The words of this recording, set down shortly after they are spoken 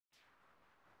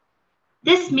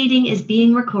This meeting is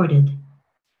being recorded.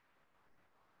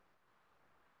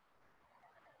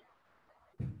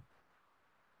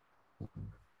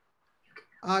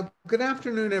 Good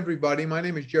afternoon, everybody. My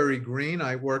name is Jerry Green.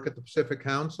 I work at the Pacific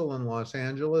Council in Los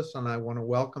Angeles, and I want to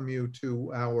welcome you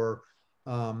to our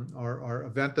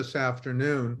event this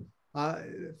afternoon.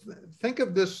 Think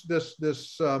of this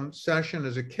session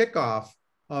as a kickoff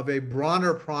of a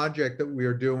broader project that we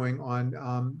are doing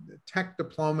on tech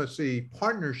diplomacy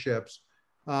partnerships,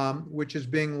 which is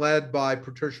being led by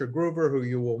Patricia Groover, who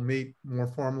you will meet more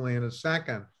formally in a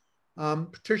second.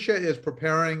 Patricia is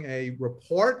preparing a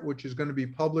report, which is going to be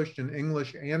published in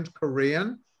English and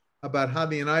Korean, about how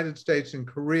the United States and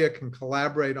Korea can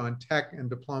collaborate on tech and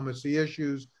diplomacy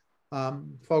issues,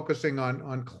 focusing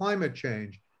on climate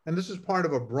change. And this is part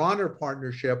of a broader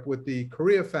partnership with the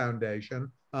Korea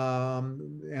Foundation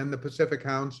and the Pacific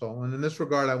Council. And in this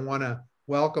regard, I want to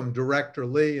welcome Director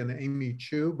Lee and Amy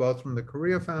Chu, both from the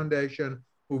Korea Foundation,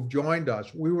 who've joined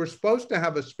us. We were supposed to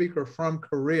have a speaker from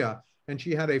Korea, and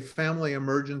she had a family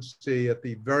emergency at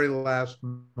the very last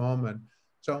moment.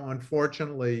 So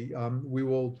unfortunately, we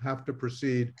will have to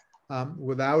proceed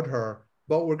without her.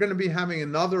 But we're going to be having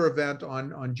another event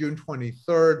on June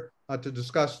 23rd to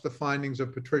discuss the findings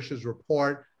of Patricia's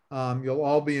report. You'll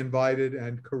all be invited,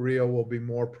 and Korea will be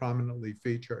more prominently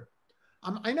featured.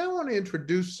 I now want to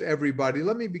introduce everybody.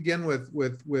 Let me begin with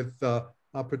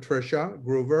Patricia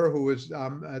Groover, who is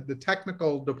the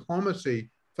Technical Diplomacy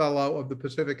Fellow of the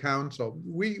Pacific Council.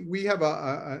 We have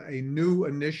a new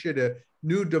initiative,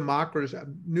 new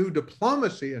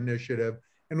diplomacy initiative,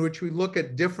 in which we look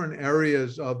at different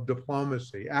areas of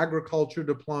diplomacy: agriculture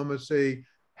diplomacy,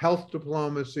 health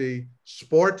diplomacy,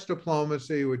 sports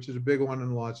diplomacy, which is a big one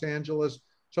in Los Angeles.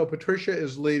 So Patricia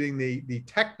is leading the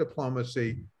tech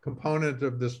diplomacy component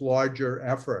of this larger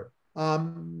effort.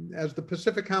 As the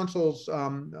Pacific Council's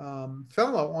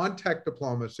fellow on tech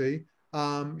diplomacy,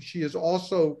 she is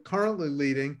also currently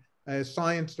leading a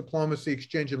science diplomacy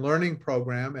exchange and learning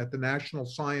program at the National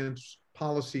Science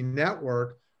Policy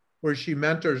Network, where she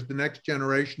mentors the next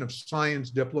generation of science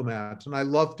diplomats. And I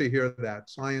love to hear that.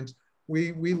 Science,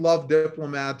 we love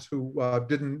diplomats who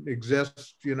didn't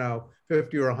exist,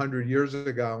 50 or 100 years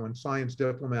ago, and science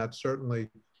diplomats certainly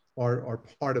are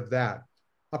part of that.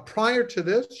 Prior to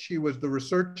this, she was the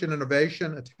Research and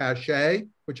Innovation Attaché,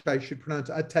 which I should pronounce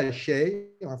attaché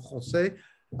en français,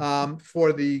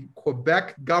 for the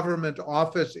Quebec Government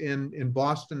Office in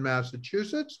Boston,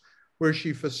 Massachusetts, where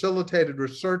she facilitated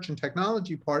research and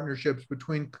technology partnerships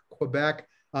between Quebec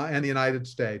and the United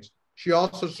States. She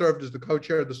also served as the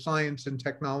co-chair of the Science and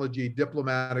Technology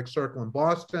Diplomatic Circle in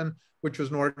Boston, which was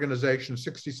an organization of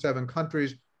 67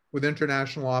 countries with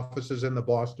international offices in the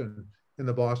Boston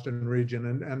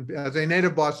region. And as a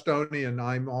native Bostonian,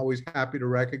 I'm always happy to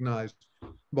recognize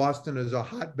Boston is a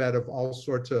hotbed of all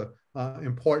sorts of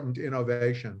important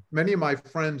innovation. Many of my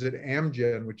friends at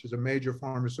Amgen, which is a major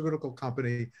pharmaceutical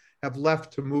company, have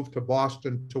left to move to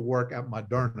Boston to work at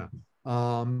Moderna,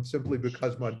 simply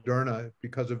because Moderna,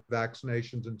 because of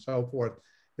vaccinations and so forth,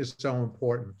 is so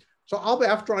important. So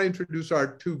after I introduce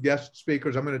our two guest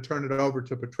speakers, I'm going to turn it over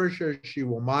to Patricia. She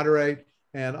will moderate,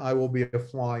 and I will be a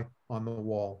fly on the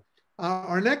wall.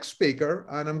 Our next speaker,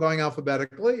 and I'm going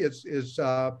alphabetically, is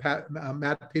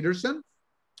Matt Peterson,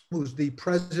 who's the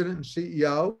president and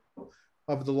CEO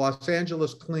of the Los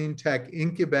Angeles Clean Tech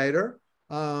Incubator.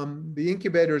 The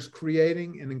incubator is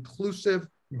creating an inclusive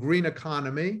green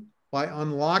economy by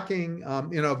unlocking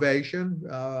innovation,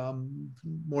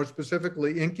 more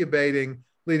specifically incubating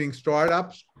leading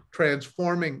startups,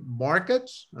 transforming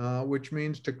markets, which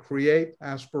means to create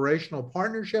aspirational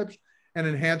partnerships, and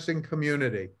enhancing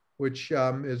community, which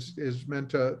is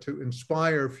meant to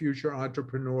inspire future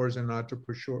entrepreneurs and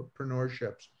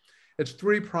entrepreneurships. Its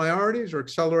three priorities are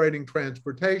accelerating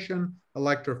transportation,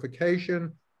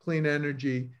 electrification, clean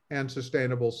energy, and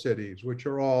sustainable cities, which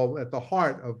are all at the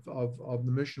heart of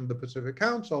the mission of the Pacific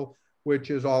Council,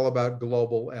 which is all about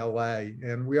global LA.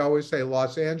 And we always say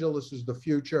Los Angeles is the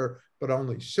future, but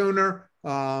only sooner.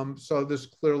 So this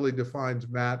clearly defines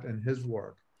Matt and his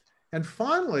work. And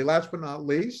finally, last but not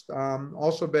least,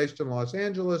 also based in Los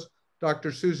Angeles,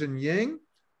 Dr. Susan Ying.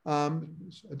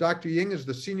 Dr. Ying is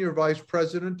the Senior Vice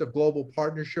President of Global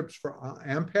Partnerships for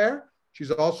Ampere. She's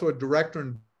also a director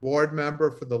and board member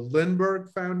for the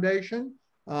Lindbergh Foundation,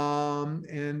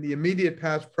 and the immediate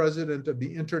past president of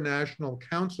the International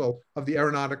Council of the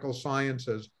Aeronautical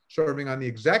Sciences, serving on the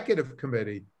executive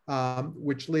committee,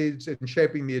 which leads in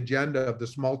shaping the agenda of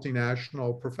this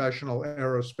multinational professional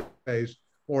aerospace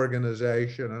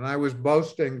organization. And I was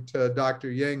boasting to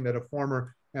Dr. Ying that a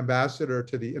former ambassador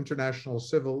to the International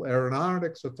Civil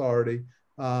Aeronautics Authority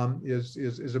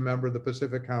is a member of the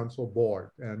Pacific Council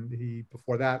board. And he,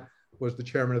 before that, was the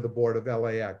chairman of the board of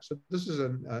LAX. So this is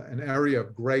an area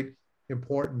of great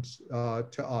importance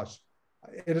to us.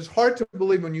 It is hard to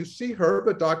believe when you see her,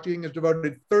 but Dr. Ying has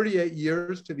devoted 38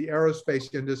 years to the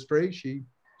aerospace industry. She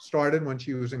started when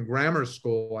she was in grammar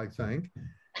school, I think.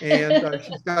 And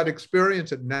she's got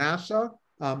experience at NASA,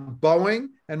 Boeing,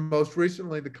 and most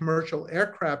recently the Commercial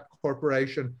Aircraft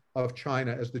Corporation of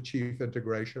China as the Chief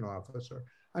Integration Officer.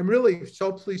 I'm really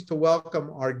so pleased to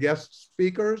welcome our guest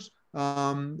speakers.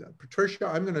 Patricia,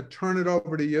 I'm going to turn it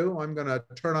over to you. I'm going to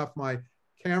turn off my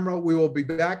camera. We will be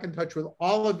back in touch with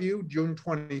all of you June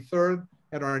 23rd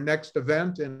at our next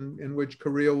event, in which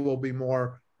Korea will be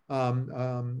more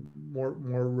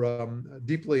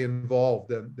deeply involved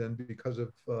than because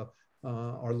of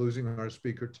our losing our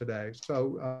speaker today.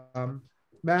 So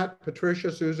Matt,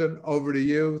 Patricia, Susan, over to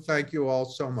you. Thank you all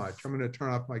so much. I'm going to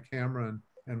turn off my camera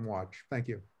and watch. Thank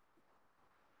you.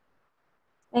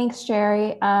 Thanks,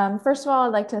 Jerry. First of all,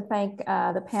 I'd like to thank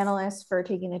the panelists for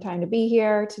taking the time to be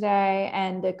here today,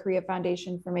 and the Korea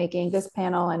Foundation for making this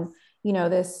panel and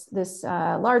this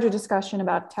larger discussion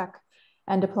about tech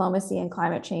and diplomacy and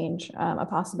climate change a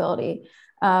possibility.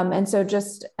 And so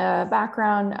just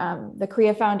background, the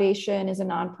Korea Foundation is a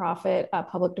nonprofit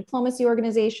public diplomacy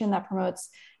organization that promotes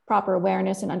proper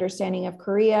awareness and understanding of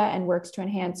Korea and works to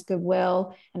enhance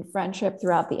goodwill and friendship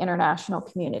throughout the international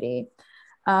community.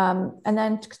 And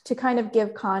then to kind of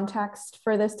give context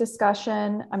for this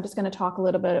discussion, I'm just going to talk a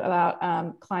little bit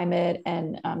about climate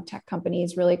and tech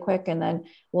companies really quick, and then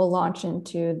we'll launch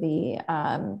into the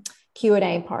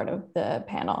Q&A part of the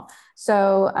panel.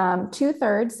 So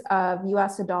 2/3 of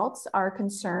US adults are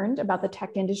concerned about the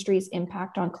tech industry's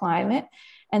impact on climate,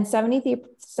 and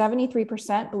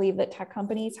 73% believe that tech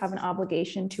companies have an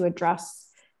obligation to address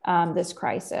this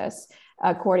crisis,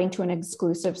 according to an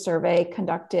exclusive survey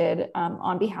conducted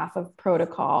on behalf of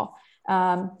Protocol.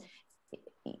 The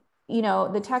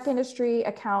tech industry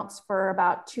accounts for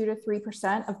about 2 to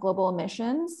 3% of global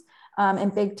emissions,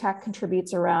 and big tech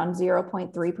contributes around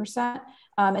 0.3%.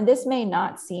 And this may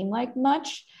not seem like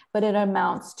much, but it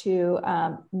amounts to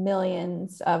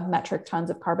millions of metric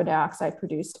tons of carbon dioxide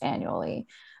produced annually.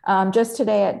 Just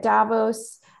today at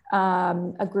Davos,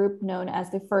 a group known as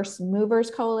the First Movers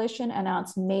Coalition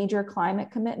announced major climate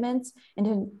commitments and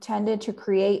intended to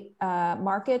create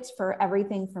markets for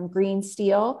everything from green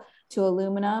steel to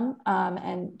aluminum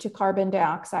and to carbon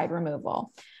dioxide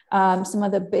removal. Some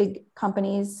of the big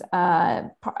companies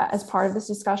as part of this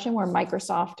discussion were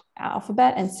Microsoft,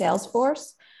 Alphabet, and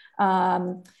Salesforce.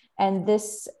 And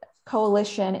this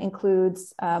coalition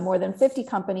includes more than 50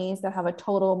 companies that have a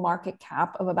total market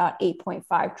cap of about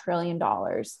 $8.5 trillion.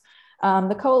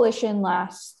 The coalition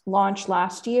launched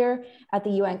last year at the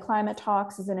UN Climate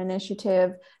Talks as an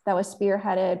initiative that was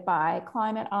spearheaded by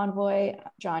climate envoy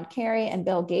John Kerry and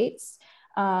Bill Gates.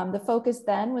 The focus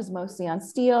then was mostly on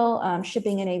steel,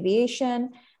 shipping and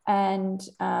aviation, and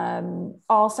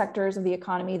all sectors of the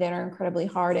economy that are incredibly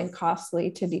hard and costly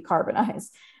to decarbonize.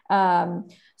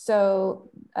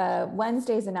 So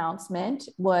Wednesday's announcement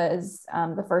was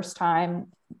the first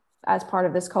time as part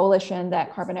of this coalition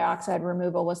that carbon dioxide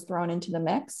removal was thrown into the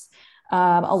mix,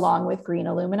 along with green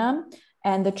aluminum.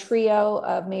 And the trio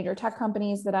of major tech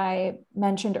companies that I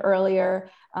mentioned earlier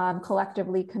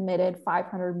collectively committed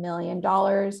 $500 million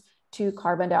to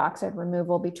carbon dioxide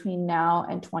removal between now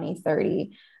and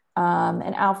 2030.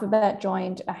 And Alphabet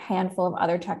joined a handful of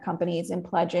other tech companies in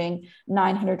pledging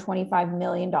 $925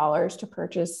 million to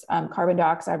purchase carbon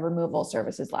dioxide removal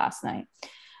services last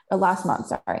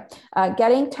month.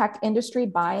 Getting tech industry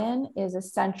buy-in is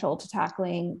essential to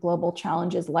tackling global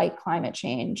challenges like climate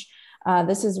change.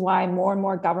 This is why more and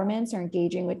more governments are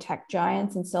engaging with tech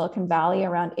giants in Silicon Valley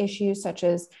around issues such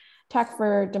as tech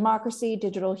for democracy,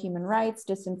 digital human rights,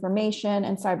 disinformation,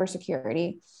 and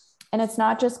cybersecurity. And it's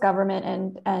not just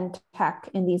government and tech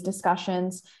in these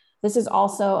discussions. This is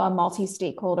also a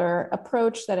multi-stakeholder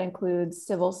approach that includes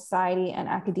civil society and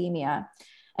academia.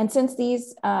 And since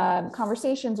these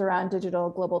conversations around digital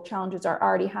global challenges are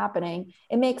already happening,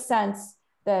 it makes sense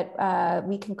that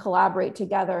we can collaborate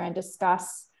together and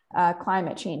discuss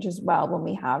climate change as well when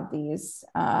we have these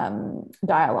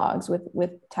dialogues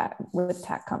with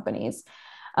tech companies.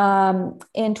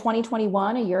 In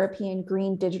 2021, a European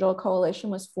Green Digital Coalition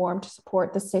was formed to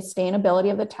support the sustainability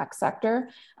of the tech sector.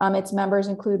 Its members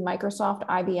include Microsoft,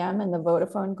 IBM, and the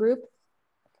Vodafone Group.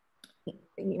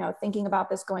 Thinking about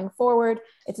this going forward,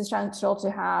 it's essential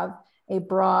to have a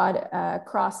broad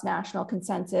cross-national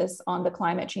consensus on the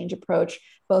climate change approach,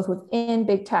 both within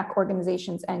big tech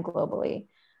organizations and globally.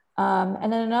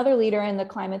 And then another leader in the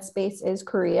climate space is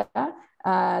Korea.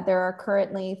 There are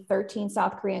currently 13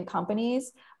 South Korean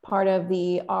companies part of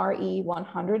the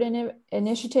RE100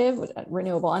 initiative,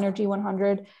 Renewable Energy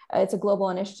 100. It's a global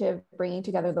initiative bringing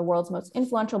together the world's most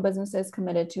influential businesses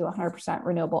committed to 100%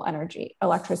 renewable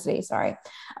electricity.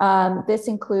 This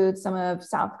includes some of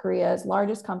South Korea's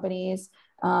largest companies,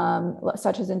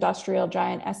 such as industrial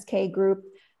giant SK Group,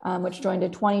 which joined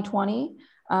in 2020.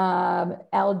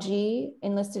 LG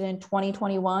enlisted in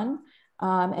 2021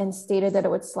 and stated that it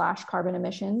would slash carbon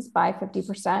emissions by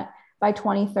 50% by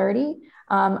 2030.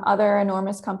 Other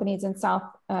enormous companies in South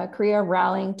Korea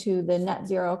rallying to the net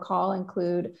zero call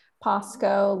include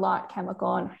POSCO, Lotte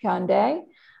Chemical, and Hyundai.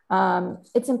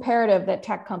 It's imperative that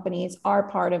tech companies are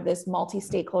part of this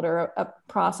multi-stakeholder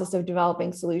process of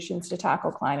developing solutions to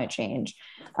tackle climate change.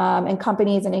 And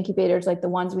companies and incubators like the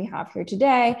ones we have here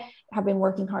today have been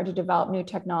working hard to develop new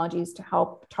technologies to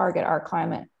help target our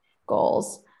climate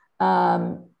goals.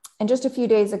 And just a few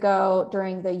days ago,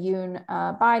 during the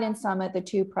Yoon-Biden summit, the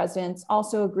two presidents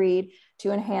also agreed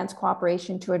to enhance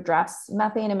cooperation to address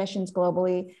methane emissions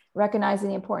globally, recognizing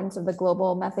the importance of the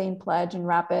global methane pledge and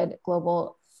rapid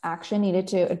global action needed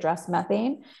to address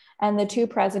methane. And the two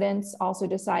presidents also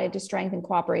decided to strengthen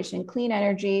cooperation in clean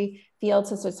energy fields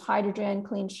such as hydrogen,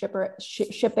 clean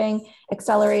shipping,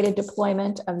 accelerated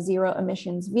deployment of zero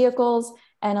emissions vehicles,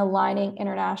 and aligning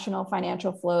international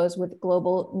financial flows with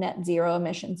global net zero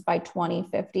emissions by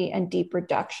 2050 and deep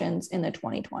reductions in the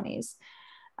 2020s.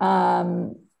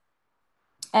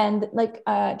 And like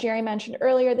Jerry mentioned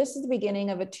earlier, this is the beginning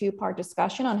of a two-part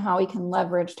discussion on how we can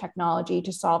leverage technology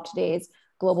to solve today's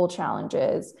global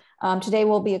challenges. Today,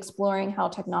 we'll be exploring how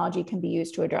technology can be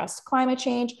used to address climate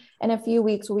change. In a few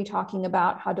weeks, we'll be talking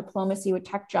about how diplomacy with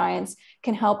tech giants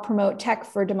can help promote tech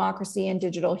for democracy and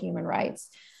digital human rights.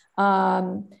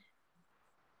 And,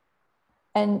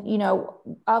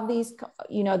 of these,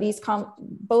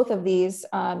 both of these,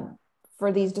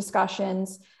 for these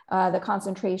discussions, the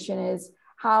concentration is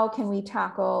how can we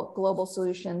tackle global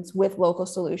solutions with local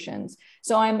solutions?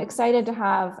 So I'm excited to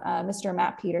have Mr.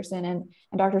 Matt Peterson and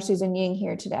Dr. Susan Ying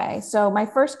here today. So my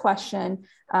first question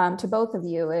to both of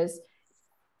you is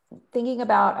thinking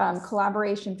about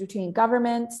collaboration between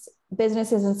governments,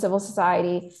 businesses, and civil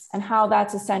society, and how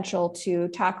that's essential to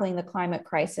tackling the climate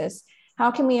crisis. How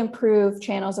can we improve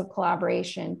channels of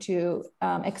collaboration to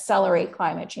accelerate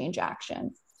climate change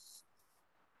action?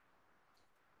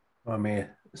 Let me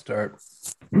start.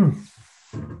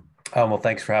 Well,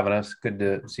 thanks for having us. Good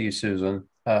to see you, Susan.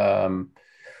 I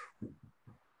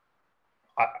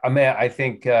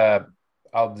think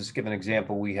I'll just give an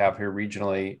example we have here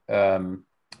regionally.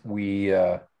 We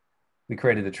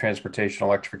created the Transportation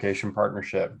Electrification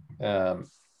Partnership,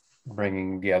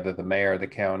 bringing together the mayor, the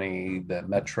county, the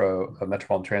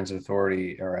Metropolitan Transit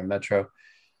Authority, or Metro,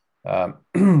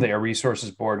 the Air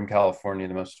Resources Board in California,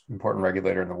 the most important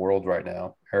regulator in the world right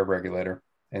now, air regulator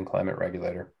and climate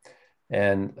regulator,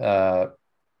 and a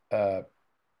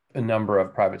number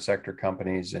of private sector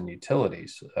companies and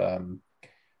utilities,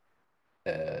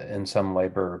 and some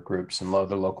labor groups and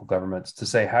other local governments to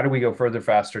say, how do we go further,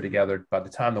 faster together? By the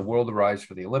time the world arrives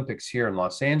for the Olympics here in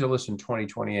Los Angeles in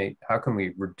 2028, how can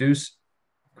we reduce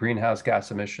greenhouse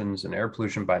gas emissions and air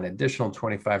pollution by an additional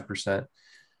 25%?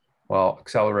 While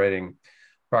accelerating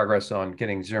progress on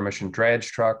getting zero emission drayage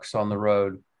trucks on the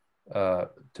road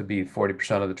to be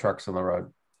 40% of the trucks on the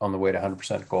road on the way to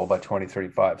 100% goal by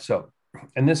 2035. So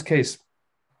in this case,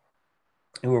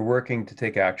 we're working to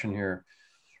take action here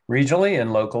regionally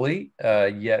and locally,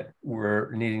 yet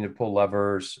we're needing to pull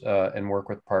levers and work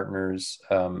with partners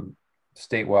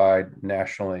statewide,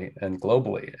 nationally, and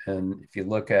globally. And if you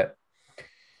look at,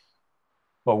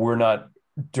 well, we're not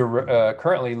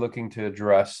currently looking to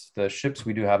address the ships.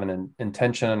 We do have an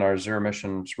intention in our zero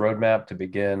emissions roadmap to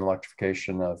begin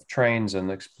electrification of trains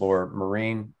and explore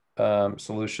marine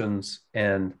solutions,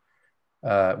 and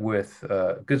with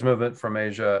goods movement from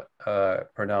Asia,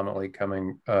 predominantly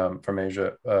coming from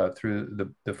Asia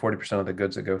through the 40% of the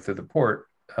goods that go through the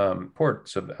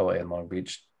ports of LA and Long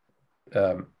Beach.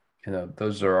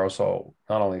 Those are also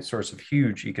not only a source of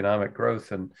huge economic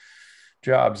growth and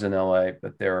jobs in LA,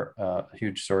 but they're a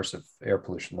huge source of air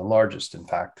pollution, the largest, in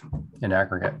fact, in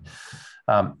aggregate.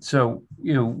 So,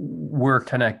 we're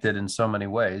connected in so many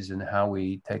ways, and how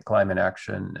we take climate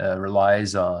action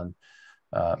relies on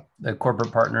the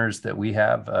corporate partners that we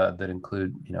have that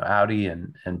include, Audi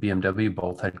and BMW,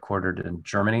 both headquartered in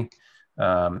Germany,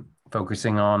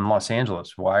 focusing on Los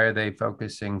Angeles. Why are they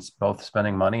focusing, both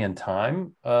spending money and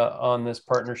time on this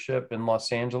partnership in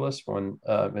Los Angeles when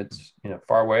it's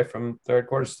far away from their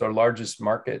headquarters? It's our largest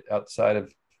market outside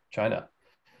of China.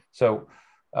 So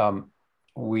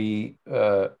we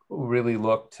really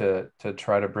look to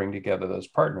try to bring together those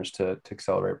partners to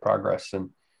accelerate progress. And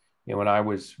when I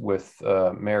was with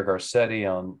Mayor Garcetti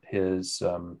on his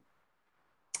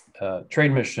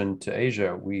trade mission to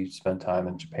Asia, we spent time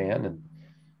in Japan and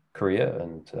Korea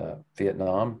and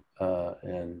Vietnam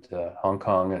and Hong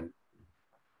Kong,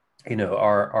 and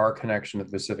our connection to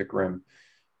the Pacific Rim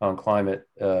on climate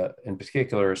in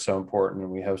particular is so important.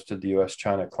 And we hosted the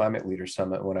U.S.-China Climate Leaders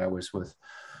Summit when I was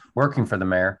working for the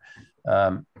mayor,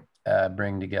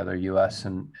 bringing together U.S.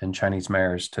 and Chinese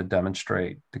mayors to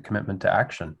demonstrate the commitment to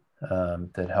action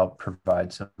that helped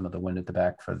provide some of the wind at the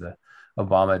back for the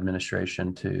Obama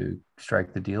administration to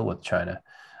strike the deal with China.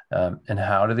 And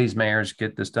how do these mayors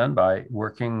get this done? By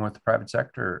working with the private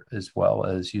sector, as well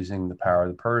as using the power of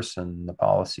the purse and the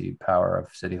policy power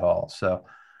of City Hall. So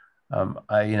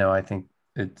I think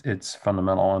it's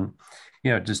fundamental.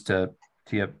 And, just to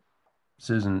tee up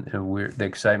Susan, the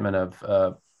excitement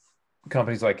of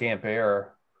companies like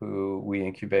Ampere, who we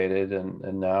incubated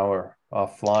and now are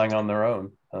off flying on their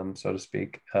own, so to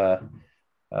speak.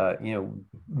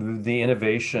 The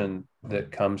innovation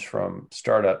that comes from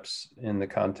startups in the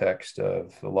context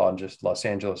of the Los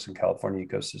Angeles and California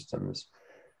ecosystem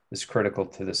is critical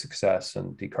to the success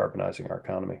in decarbonizing our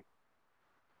economy.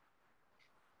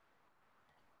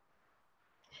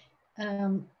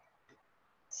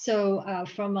 So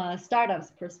from a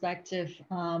startup's perspective,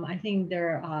 I think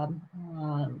there are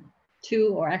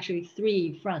two or actually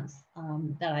three fronts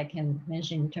that I can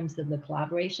mention in terms of the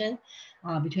collaboration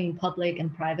between public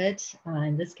and private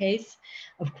in this case.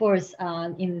 Of course,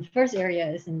 in the first area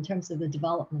is in terms of the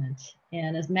development.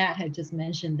 And as Matt had just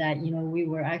mentioned that, we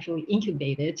were actually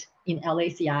incubated in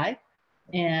LACI.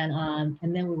 And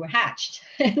then we were hatched.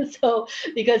 And so,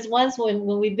 because once when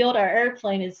we built our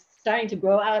airplane, it's starting to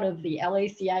grow out of the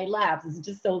LACI labs. It's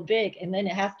just so big, and then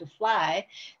it has to fly,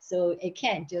 so it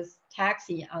can't just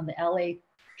taxi on the LA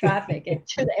traffic and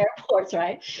to the airports,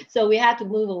 right? So we had to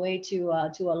move away to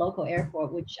a local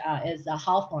airport, which is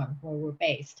Hawthorne, where we're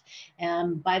based.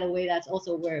 And by the way, that's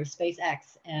also where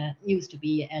SpaceX used to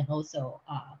be, and also,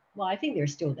 well, I think they're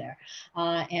still there,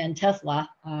 and Tesla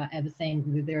at the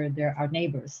same. They're our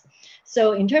neighbors.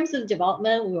 So in terms of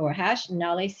development, we were hatched in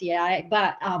LACI,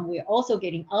 but we're also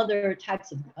getting other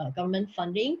types of government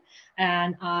funding,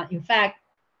 and in fact.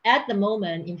 At the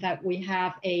moment, in fact, we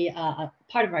have a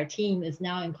part of our team is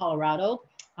now in Colorado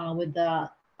with the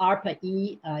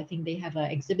ARPA-E. I think they have an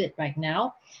exhibit right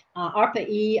now.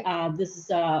 ARPA-E, this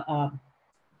is a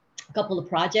couple of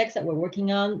projects that we're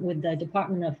working on with the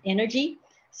Department of Energy.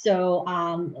 So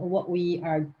what we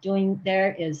are doing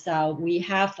there is we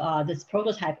have this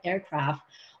prototype aircraft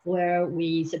where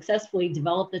we successfully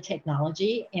developed the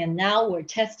technology, and now we're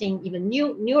testing even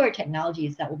newer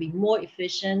technologies that will be more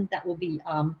efficient, that will be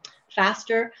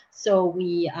faster. So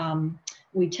we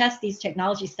test these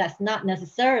technologies that's not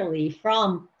necessarily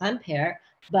from Ampere,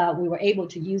 but we were able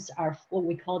to use our what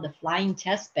we call the flying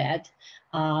test bed,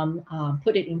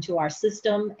 put it into our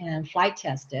system and flight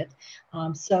test it.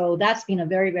 So that's been a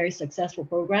very, very successful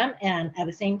program. And at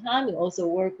the same time, we also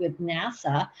work with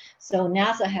NASA. So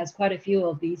NASA has quite a few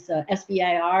of these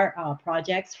SBIR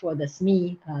projects for the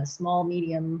SME, small,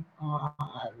 medium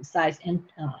size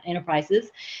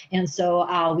enterprises. And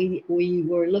so we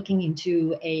were looking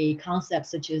into a concept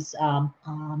such as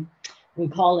we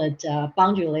call it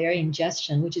boundary layer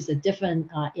ingestion, which is a different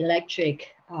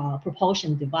electric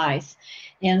propulsion device.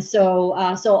 And so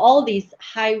all these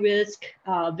high risk,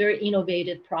 very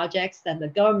innovative projects that the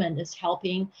government is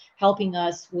helping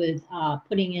us with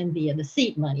putting in the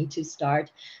seed money to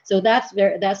start. So that's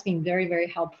been very, very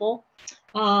helpful.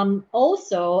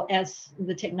 Also, as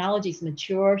the technologies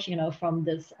mature, from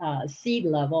this seed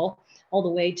level all the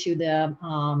way to the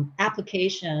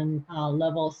application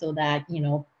level, so that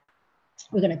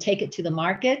we're going to take it to the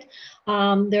market.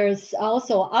 There's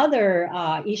also other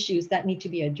issues that need to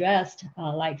be addressed.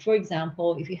 Like, for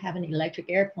example, if you have an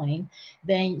electric airplane,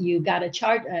 then you got to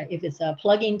charge. If it's a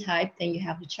plug-in type, then you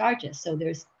have to charge it. So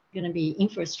there's going to be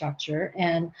infrastructure.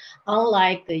 And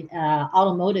unlike the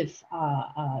automotive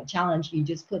challenge, you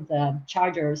just put the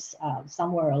chargers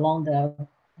somewhere along the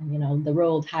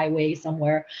road, highway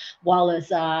somewhere, while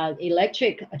as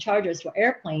electric chargers for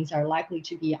airplanes are likely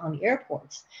to be on the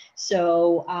airports.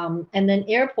 So, and then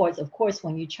airports, of course,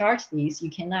 when you charge these,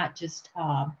 you cannot just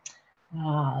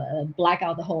black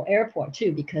out the whole airport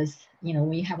too, because,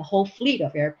 we have a whole fleet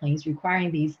of airplanes requiring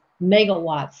these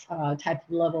megawatts type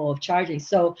of level of charging.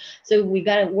 So we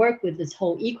got to work with this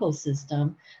whole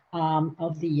ecosystem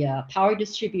of the power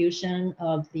distribution,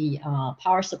 of the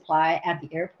power supply at the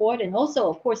airport. And also,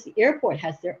 of course, the airport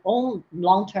has their own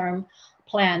long-term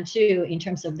plan too in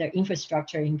terms of their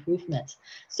infrastructure improvements.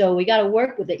 So we got to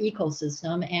work with the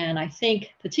ecosystem. And I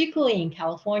think particularly in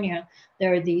California,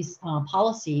 there are these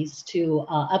policies to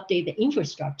update the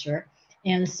infrastructure.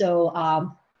 And so,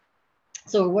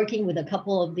 so we're working with a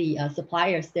couple of the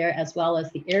suppliers there, as well as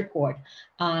the airport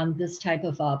on this type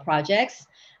of projects.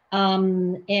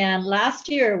 And last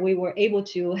year, we were able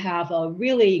to have a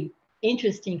really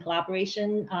interesting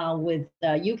collaboration with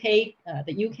the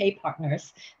UK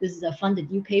partners. This is a funded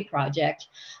UK project.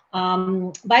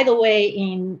 By the way,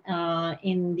 in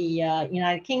the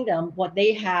United Kingdom, what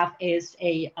they have is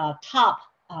a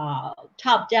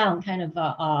top-down kind of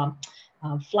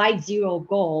flight zero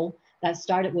goal that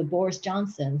started with Boris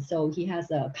Johnson. So he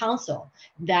has a council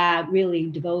that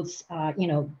really devotes,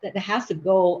 that has the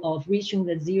goal of reaching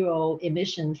the zero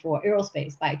emission for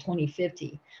aerospace by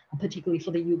 2050, particularly for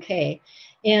the UK.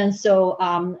 And so,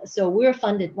 so we're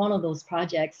funded one of those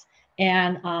projects.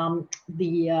 And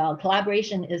the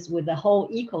collaboration is with the whole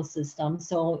ecosystem.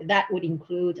 So that would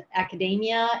include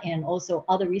academia and also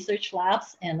other research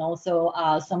labs, and also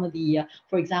some of the,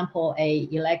 for example, a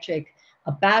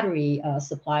battery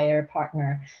supplier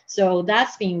partner. So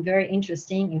that's been very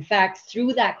interesting. In fact,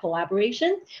 through that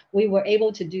collaboration, we were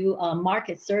able to do a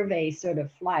market survey sort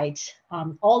of flight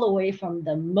all the way from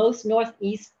the most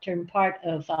northeastern part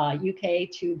of UK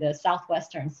to the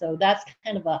southwestern. So that's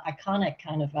kind of an iconic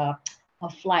kind of a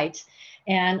flight.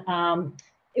 And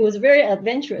it was very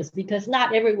adventurous because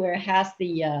not everywhere has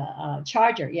the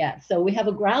charger yet. So we have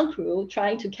a ground crew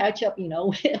trying to catch up,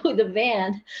 with the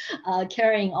van,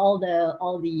 carrying all the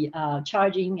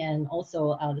charging and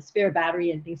also the spare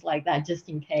battery and things like that, just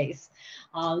in case.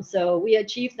 So we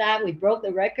achieved that. We broke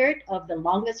the record of the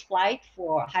longest flight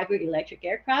for hybrid electric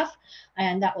aircraft,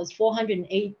 and that was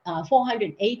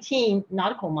 418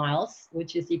 nautical miles,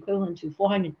 which is equivalent to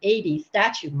 480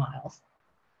 statute miles.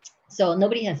 So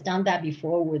nobody has done that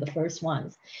before. We're the first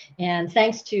ones. And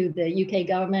thanks to the UK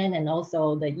government and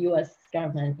also the US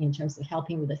government in terms of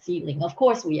helping with the seedling. Of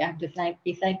course, we have to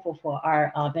be thankful for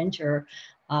our venture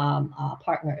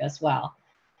partner as well.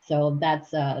 So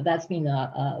that's been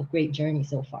a great journey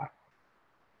so far.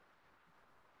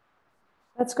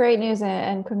 That's great news,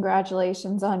 and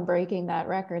congratulations on breaking that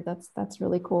record. That's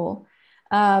really cool.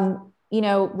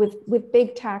 With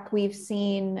big tech, we've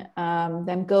seen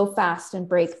them go fast and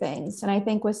break things. And I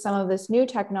think with some of this new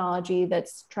technology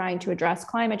that's trying to address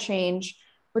climate change,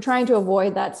 we're trying to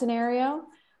avoid that scenario.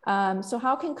 So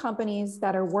how can companies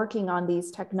that are working on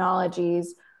these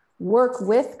technologies work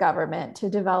with government to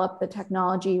develop the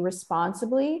technology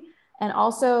responsibly, and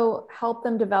also help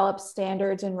them develop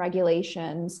standards and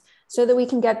regulations so that we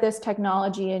can get this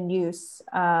technology in use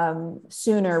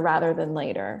sooner rather than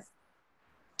later?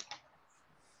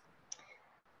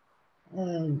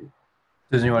 Does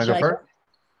anyone want to go first?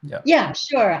 Yeah,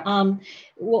 sure.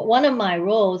 One of my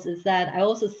roles is that I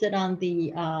also sit on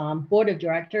the board of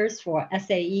directors for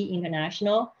SAE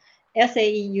International. SAE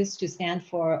used to stand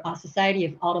for Society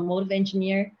of Automotive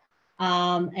Engineer.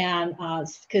 And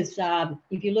because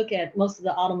if you look at most of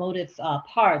the automotive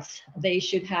parts, they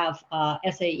should have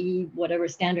SAE, whatever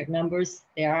standard numbers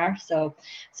there are. So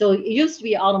it used to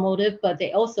be automotive, but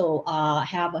they also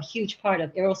have a huge part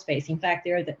of aerospace. In fact,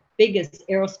 they're the biggest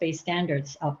aerospace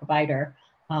standards provider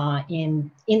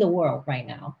in the world right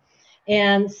now.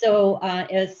 And so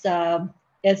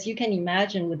as you can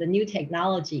imagine, with the new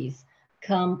technologies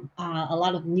come a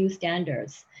lot of new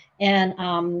standards.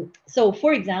 And so,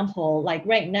 for example, like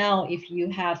right now, if you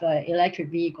have an electric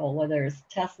vehicle, whether it's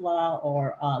Tesla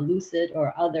or Lucid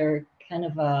or other kind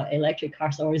of electric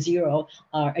cars, or Zero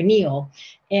or Neo,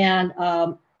 and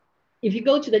if you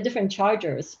go to the different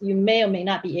chargers, you may or may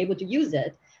not be able to use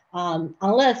it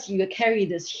unless you carry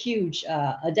this huge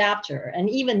adapter. And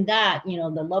even that,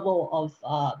 the level of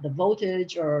the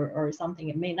voltage or something,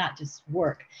 it may not just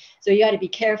work. So you got to be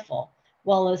careful.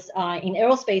 Well, as in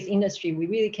aerospace industry, we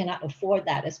really cannot afford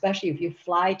that, especially if you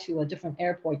fly to a different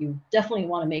airport. You definitely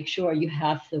want to make sure you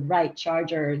have the right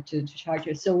charger to charge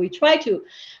it. So we try to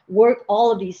work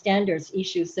all of these standards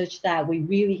issues such that we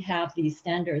really have these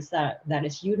standards that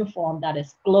is uniform, that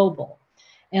is global.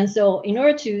 And so in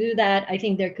order to do that, I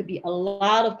think there could be a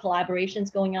lot of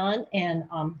collaborations going on. And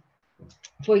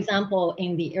for example,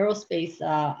 in the aerospace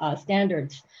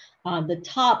standards, the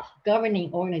top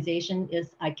governing organization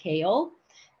is ICAO,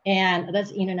 and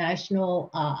that's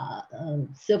International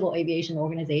Civil Aviation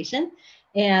Organization.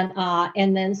 And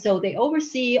then so they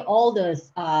oversee all the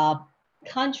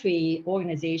country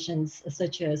organizations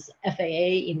such as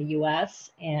FAA in the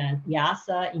US and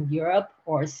EASA in Europe,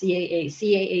 or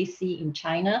CAAC in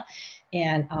China.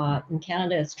 and in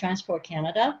Canada is Transport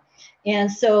Canada.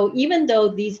 And so even though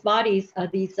these bodies,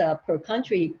 per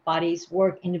country bodies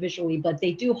work individually, but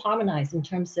they do harmonize in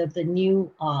terms of the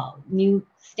new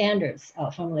standards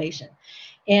formulation.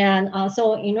 And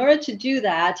so in order to do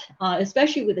that,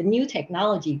 especially with the new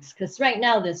technologies, because right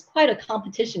now there's quite a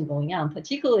competition going on,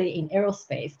 particularly in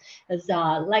aerospace, as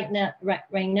right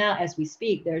now as we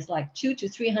speak, there's like 200 to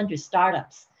 300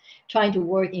 startups trying to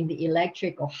work in the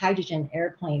electric or hydrogen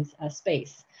airplanes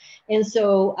space. And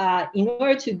so in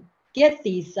order to get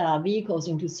these vehicles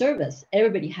into service,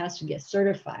 everybody has to get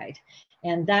certified.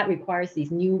 And that requires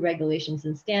these new regulations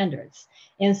and standards.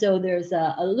 And so there's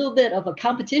a little bit of a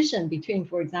competition between,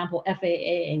 for example,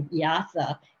 FAA and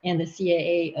EASA and the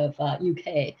CAA of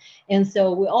UK. And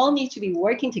so we all need to be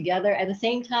working together. At the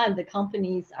same time, the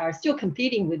companies are still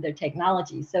competing with their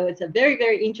technology. So it's a very,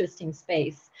 very interesting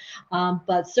space.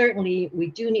 But certainly we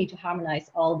do need to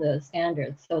harmonize all the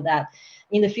standards so that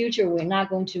in the future, we're not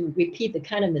going to repeat the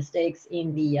kind of mistakes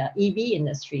in the EV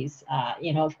industries.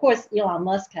 Of course, Elon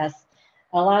Musk has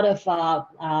a lot of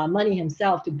money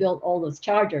himself to build all those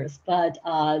chargers. But,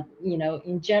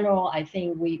 in general, I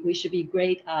think we should be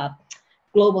great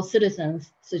global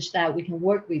citizens such that we can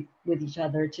work with each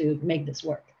other to make this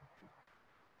work.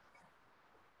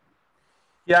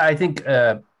 Yeah, I think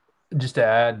just to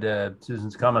add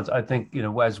Susan's comments, I think,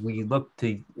 as we look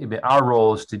to, our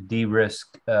role is to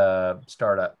de-risk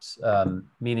startups,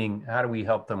 meaning how do we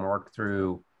help them work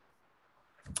through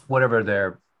whatever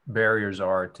their barriers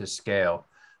are to scale.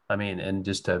 I mean, and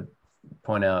just to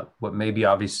point out what may be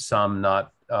obvious to some,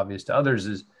 not obvious to others,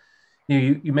 is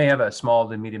you may have a small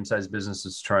to medium-sized business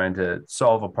that's trying to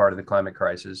solve a part of the climate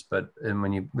crisis, and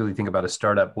when you really think about a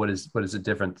startup, what is it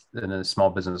different than a small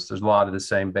business? There's a lot of the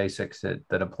same basics that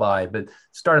apply, but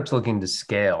startups looking to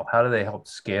scale. How do they help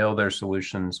scale their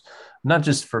solutions, not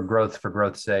just for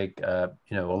growth's sake? A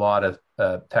lot of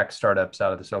tech startups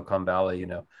out of the Silicon Valley,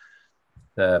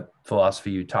 the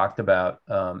philosophy you talked about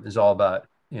is all about,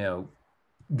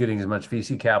 getting as much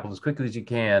VC capital as quickly as you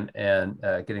can and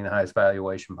getting the highest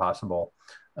valuation possible.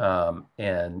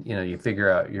 And, you figure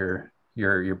out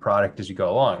your product as you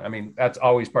go along. I mean, that's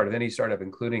always part of any startup,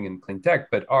 including in clean tech,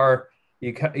 but our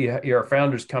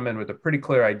founders come in with a pretty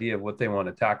clear idea of what they want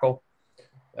to tackle.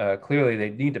 Clearly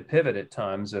they need to pivot at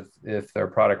times if their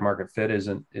product market fit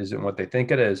isn't what they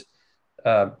think it is.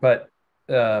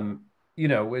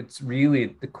 It's really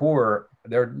at the core,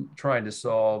 they're trying to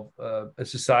solve a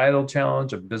societal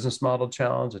challenge, a business model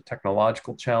challenge, a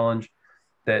technological challenge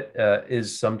that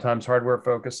is sometimes hardware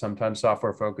focused, sometimes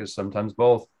software focused, sometimes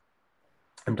both,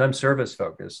 sometimes service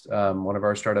focused. One of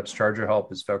our startups, Charger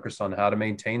Help, is focused on how to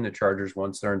maintain the chargers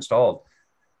once they're installed.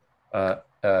 When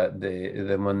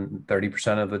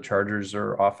 30% of the chargers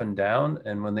are often down,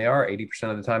 and when they are,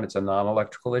 80% of the time, it's a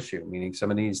non-electrical issue, meaning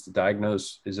somebody needs to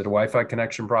diagnose, is it a Wi-Fi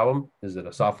connection problem? Is it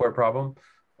a software problem?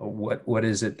 What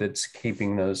is it that's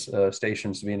keeping those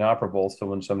stations to be inoperable? So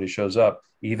when somebody shows up,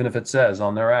 even if it says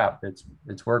on their app it's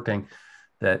working,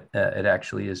 that it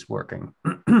actually is working.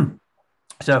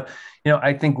 So,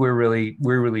 I think we're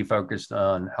really focused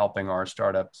on helping our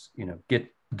startups,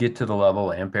 get to the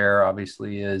level Ampere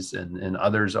obviously is, and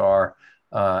others are,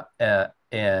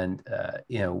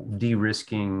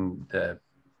 de-risking the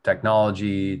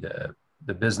technology, the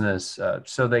business,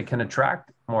 so they can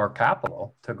attract more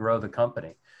capital to grow the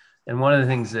company. And one of the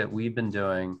things that we've been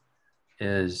doing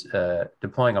is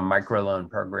deploying a microloan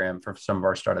program for some of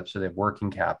our startups so they have working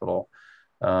capital.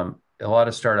 A lot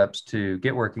of startups, to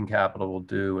get working capital, will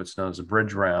do what's known as a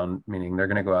bridge round, meaning they're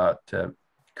going to go out to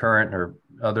current or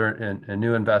other and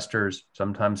new investors,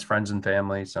 sometimes friends and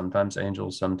family, sometimes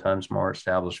angels, sometimes more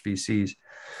established VCs,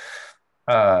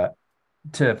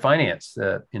 to finance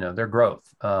their growth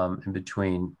in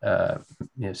between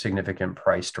significant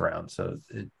priced rounds. So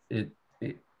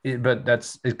but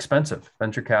that's expensive.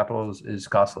 Venture capital is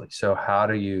costly. So how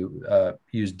do you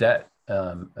use debt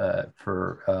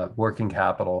for working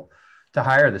capital to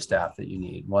hire the staff that you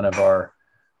need? One of our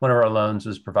loans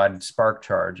was provided Spark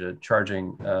Charge, a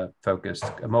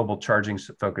mobile charging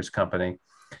focused company.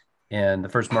 And the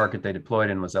first market they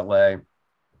deployed in was LA.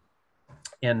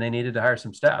 And they needed to hire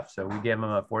some staff. So we gave them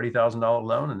a $40,000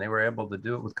 loan, and they were able to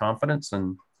do it with confidence.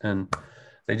 And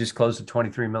they just closed a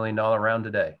 $23 million round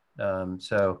today.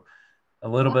 So a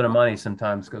little bit of money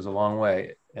sometimes goes a long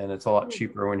way, and it's a lot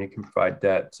cheaper when you can provide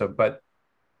debt. So, but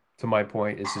to my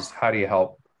point is just how do you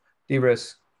help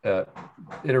de-risk,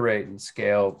 iterate and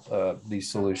scale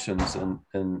these solutions?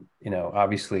 And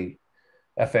obviously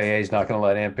FAA is not going to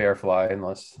let Ampere fly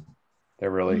unless they're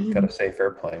really got a safe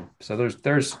airplane. So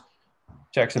there's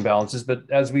checks and balances, but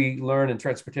as we learn in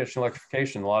transportation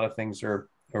electrification, a lot of things are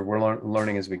we're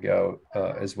learning as we go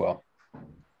as well.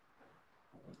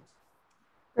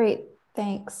 Great,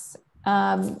 thanks.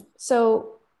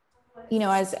 So, you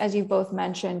know, as you both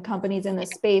mentioned, companies in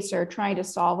this space are trying to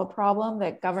solve a problem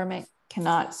that government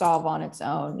cannot solve on its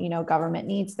own. You know, government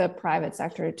needs the private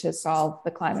sector to solve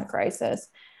the climate crisis.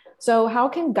 So how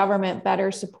can government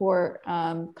better support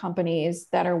companies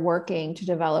that are working to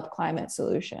develop climate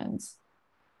solutions?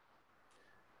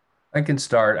 I can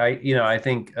start. I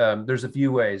think there's a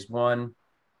few ways. One,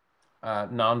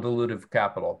 non-dilutive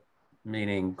capital,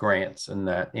 meaning grants, and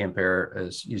that Ampere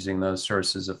is using those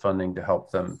sources of funding to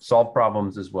help them solve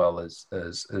problems as well as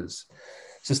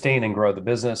sustain and grow the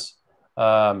business.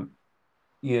 Governments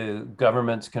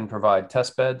can provide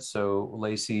test beds. So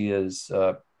Lacey is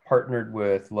partnered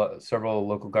with several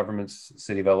local governments,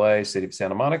 City of LA, City of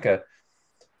Santa Monica,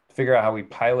 to figure out how we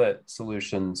pilot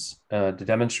solutions to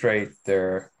demonstrate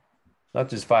their not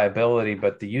just viability,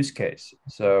 but the use case.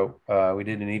 So we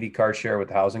did an EV car share with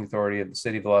the Housing Authority of the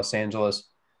City of Los Angeles.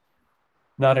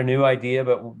 Not a new idea,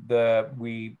 but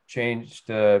we changed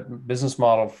the business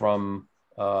model from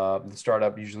the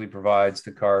startup usually provides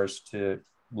the cars to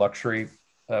luxury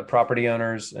property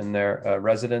owners and their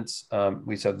residents.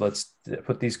 We said, let's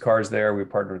put these cars there. We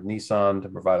partnered with Nissan to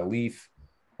provide a Leaf.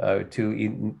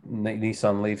 Two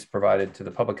Nissan Leafs provided to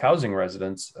the public housing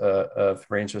residents of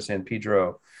Rancho San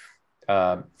Pedro.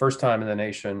 First time in the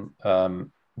nation,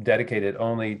 dedicated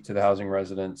only to the housing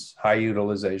residents, high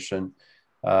utilization.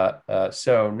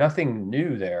 So nothing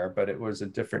new there, but it was a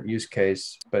different use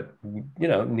case. But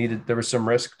there was some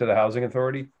risk to the housing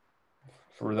authority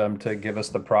for them to give us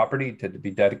the property to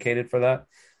be dedicated for that.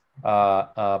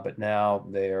 But now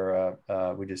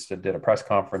we just did a press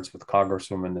conference with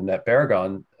Congresswoman Annette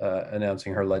Barragan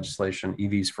announcing her legislation,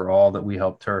 EVs for All, that we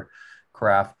helped her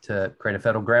craft to create a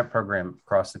federal grant program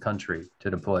across the country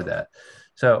to deploy that.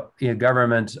 So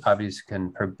governments obviously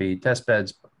can be test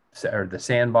beds or the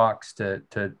sandbox to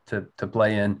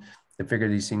play in to figure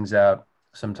these things out.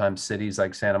 Sometimes cities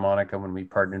like Santa Monica, when we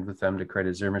partnered with them to create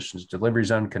a zero emissions delivery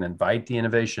zone, can invite the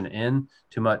innovation in.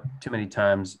 Too many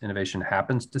times innovation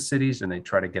happens to cities and they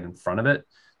try to get in front of it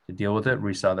to deal with it.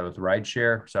 We saw that with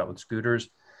rideshare, saw it with scooters.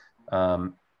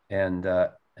 And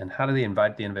how do they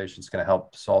invite the innovation that's going to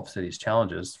help solve cities'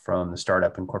 challenges from the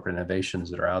startup and corporate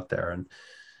innovations that are out there? And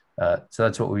so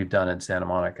that's what we've done in Santa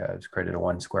Monica. It's created a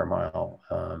 1 square mile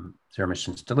zero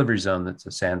emissions delivery zone that's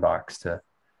a sandbox to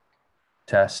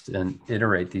test and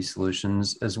iterate these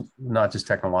solutions as not just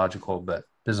technological, but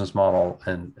business model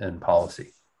and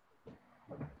policy.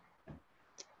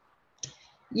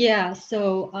 Yeah,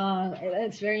 so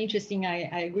it's very interesting.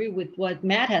 I agree with what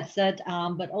Matt has said,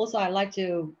 but also I'd like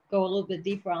to go a little bit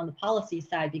deeper on the policy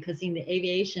side, because in the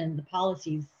aviation, the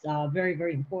policy is very,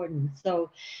 very important.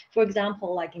 So, for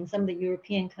example, like in some of the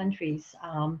European countries,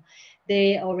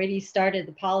 they already started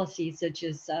the policies such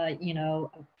as,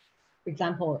 for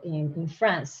example, in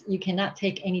France, you cannot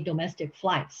take any domestic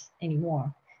flights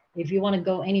anymore. If you want to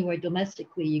go anywhere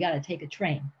domestically, you got to take a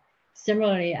train.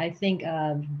 Similarly, I think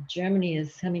Germany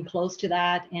is coming close to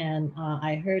that. And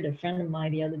I heard a friend of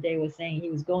mine the other day was saying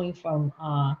he was going from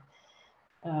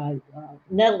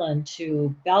Netherlands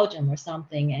to Belgium or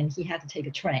something, and he had to take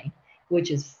a train, which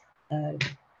is,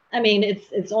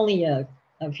 it's only a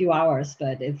few hours,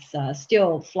 but it's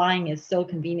still, flying is so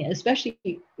convenient, especially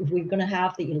if we're going to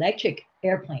have the electric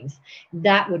airplanes.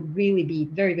 That would really be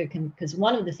very, very, because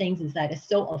one of the things is that it's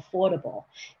so affordable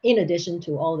in addition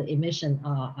to all the emission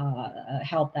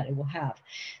help that it will have.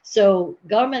 So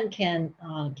government can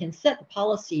set the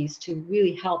policies to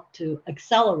really help to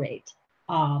accelerate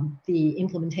the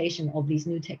implementation of these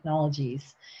new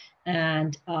technologies.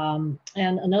 And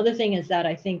another thing is that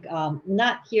I think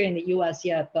not here in the US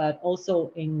yet, but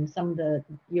also in some of the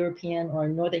European or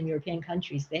Northern European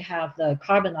countries, they have the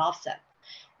carbon offset.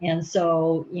 And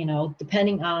so,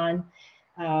 depending on,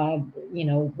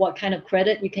 what kind of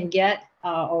credit you can get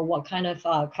or what kind of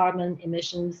carbon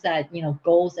emissions that,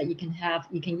 goals that you can have,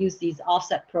 you can use these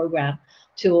offset program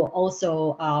to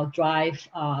also drive,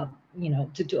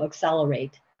 to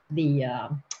accelerate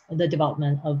the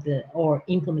development of or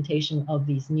implementation of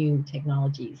these new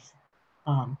technologies,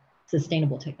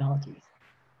 sustainable technologies.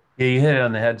 Yeah, you hit it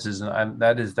on the head, Susan.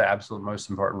 That is the absolute most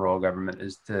important role of government,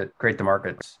 is to create the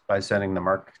markets by sending the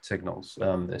market signals.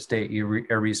 The State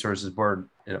Air Resources Board,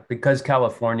 because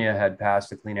California had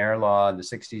passed a clean air law in the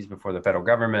 60s before the federal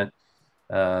government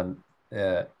and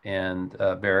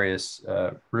various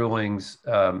rulings,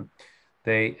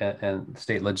 and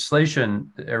state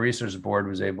legislation, the Air Resources Board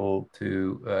was able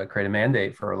to create a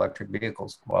mandate for electric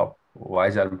vehicles. Well, why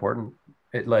is that important?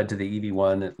 It led to the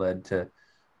EV1. It led to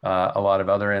a lot of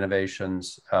other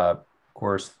innovations. Of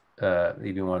course,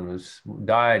 even one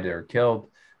died or killed,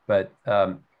 but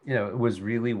it was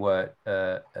really what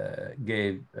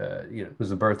gave it was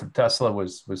the birth of Tesla.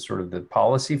 Was sort of the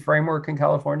policy framework in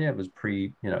California. It was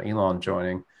pre Elon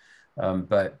joining,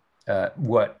 but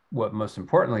what most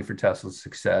importantly for Tesla's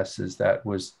success is that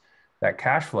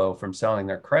cash flow from selling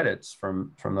their credits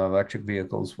from the electric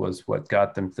vehicles was what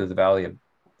got them to the valley of, at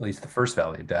least the first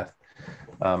valley of death.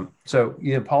 So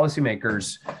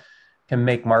policymakers can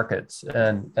make markets,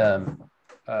 and the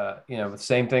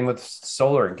same thing with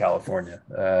solar in California.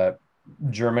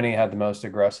 Germany had the most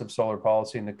aggressive solar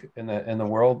policy in the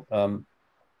world.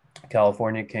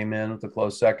 California came in with a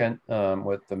close second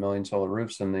with the million solar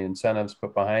roofs and the incentives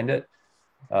put behind it.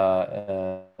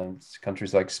 And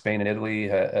countries like Spain and Italy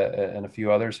and a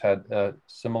few others had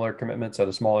similar commitments at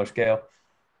a smaller scale.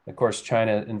 Of course,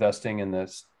 China investing in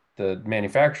the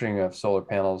manufacturing of solar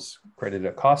panels created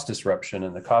a cost disruption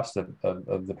in the cost of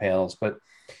the panels. But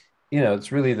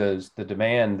it's really the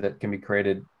demand that can be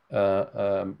created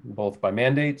both by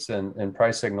mandates and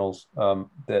price signals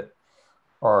that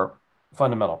are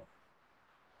fundamental.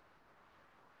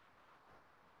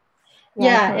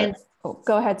 Yeah, and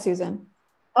go ahead, Susan.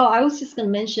 Oh, I was just going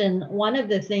to mention one of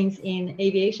the things in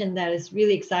aviation that is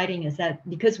really exciting is that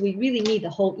because we really need the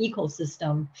whole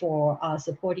ecosystem for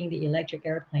supporting the electric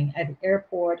airplane at the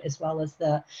airport, as well as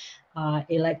the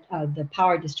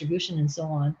power distribution and so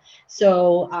on.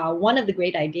 So one of the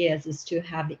great ideas is to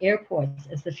have the airports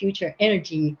as the future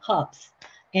energy hubs.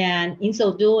 And in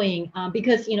so doing,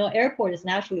 because airport is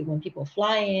naturally when people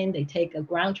fly in, they take a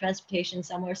ground transportation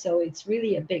somewhere, so it's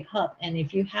really a big hub. And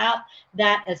if you have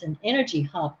that as an energy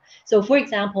hub, so for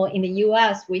example, in the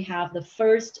U.S. we have the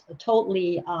first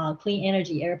totally clean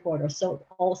energy airport, or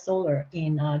all solar,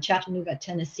 in Chattanooga,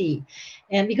 Tennessee.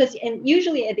 And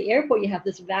usually at the airport you have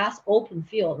this vast open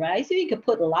field, right? So you could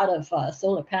put a lot of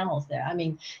solar panels there. I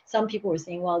mean, some people were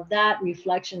saying, well, that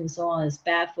reflection and so on is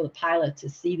bad for the pilot to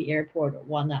see the airport or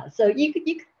whatnot. So you could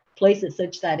place it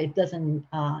such that it doesn't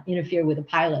interfere with the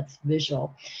pilot's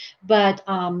visual. But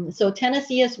so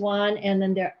Tennessee is one, and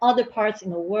then there are other parts in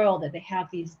the world that they have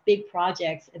these big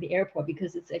projects at the airport,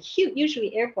 because it's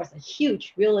usually airports are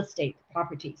huge real estate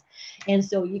properties. And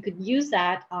so you could use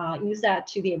that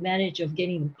to the advantage of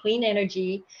getting clean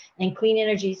energy, and clean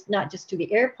energy is not just to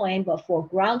the airplane, but for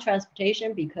ground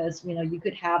transportation, because you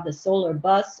could have the solar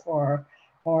bus or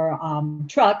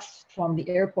trucks from the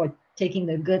airport taking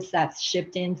the goods that's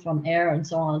shipped in from air and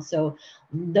so on. So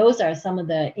those are some of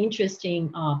the interesting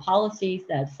policies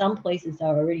that some places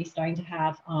are already starting to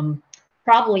have,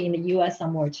 probably in the US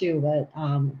somewhere too. But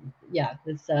yeah,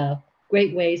 it's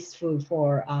great ways for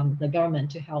the government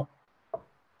to help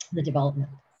the development.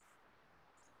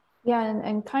 Yeah,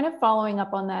 and kind of following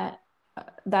up on that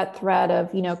thread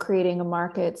of creating a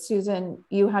market, Susan,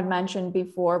 you had mentioned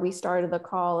before we started the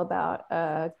call about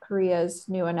Korea's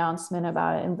new announcement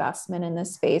about investment in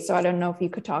this space. So I don't know if you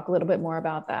could talk a little bit more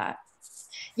about that.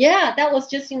 Yeah, that was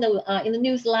just in the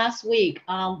news last week.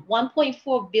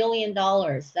 $1.4 billion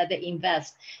that they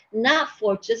invest, not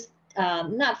for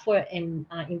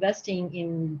investing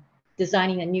in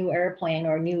designing a new airplane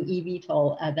or a new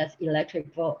eVTOL that's electric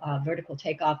vertical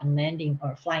takeoff and landing,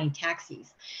 or flying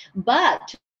taxis, but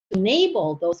to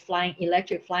enable those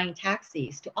electric flying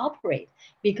taxis to operate.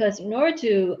 Because in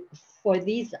order for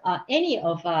these any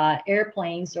of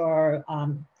airplanes or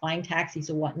flying taxis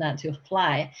or whatnot to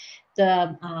fly,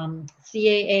 the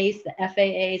CAAs, the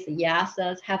FAAs, the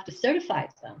EASAs have to certify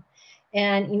them.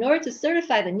 And in order to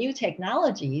certify the new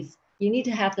technologies, you need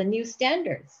to have the new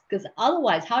standards, because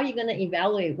otherwise, how are you going to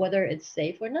evaluate whether it's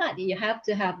safe or not? You have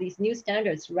to have these new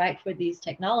standards right for these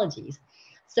technologies.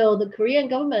 So the Korean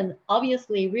government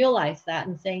obviously realized that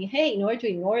and saying, hey, in order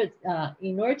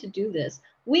to do this,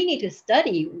 we need to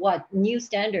study what new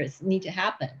standards need to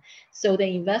happen. So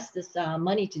they invest this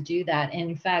money to do that.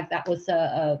 And in fact, that was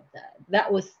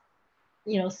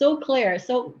so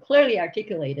clearly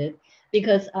articulated,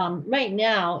 because right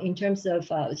now, in terms of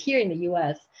here in the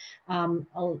U.S.,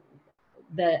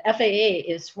 the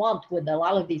FAA is swamped with a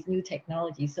lot of these new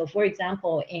technologies. So for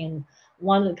example, in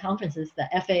one of the conferences, the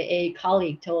FAA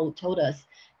colleague told us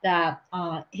that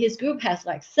his group has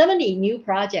like 70 new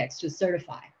projects to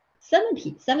certify,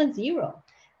 70,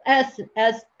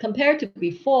 as compared to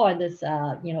before this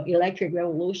electric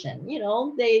revolution.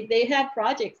 They have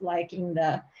projects like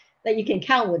that you can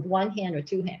count with one hand or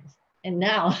two hands. And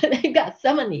now they've got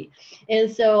 70.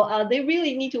 And so they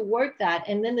really need to work that.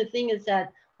 And then the thing is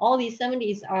that all these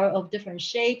 70s are of different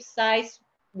shapes, size,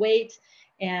 weight,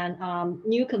 and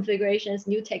new configurations,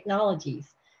 new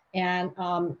technologies. And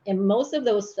most of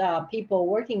those people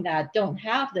working that don't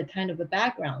have the kind of a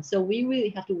background. So we really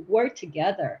have to work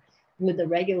together with the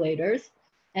regulators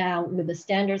and with the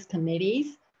standards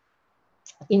committees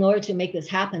in order to make this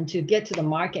happen, to get to the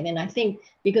market. And I think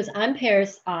because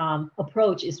Ampere's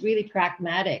approach is really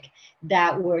pragmatic,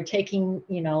 that we're taking,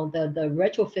 you know, the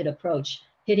retrofit approach,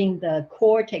 hitting the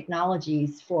core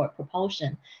technologies for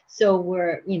propulsion. So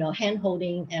we're, you know,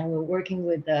 hand-holding, and we're working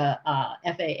with the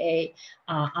FAA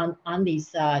on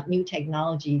these new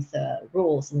technologies,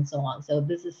 rules, and so on. So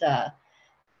this is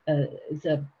it's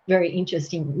a very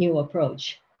interesting new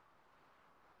approach.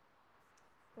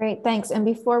 Great, thanks. And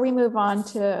before we move on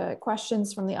to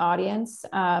questions from the audience,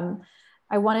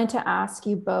 I wanted to ask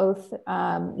you both,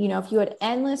 you know, if you had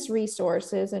endless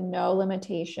resources and no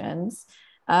limitations,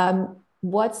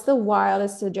 what's the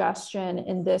wildest suggestion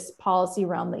in this policy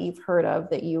realm that you've heard of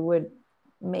that you would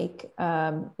make,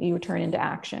 you would turn into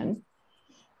action?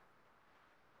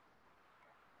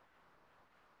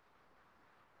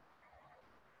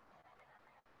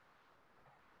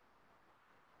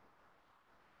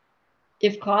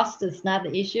 If cost is not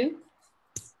the issue?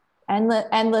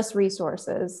 Endless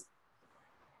resources.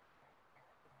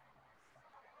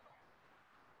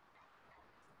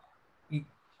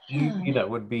 You know,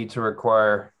 would be to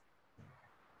require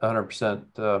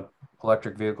 100%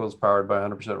 electric vehicles powered by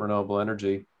 100% renewable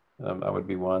energy. That would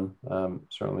be one.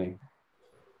 Certainly,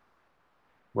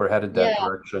 we're headed that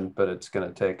direction, but it's going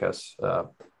to take us a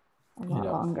lot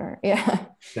longer. Yeah.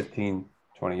 15,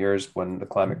 20 years when the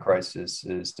climate crisis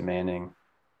is demanding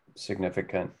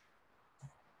significant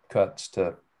cuts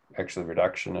to actually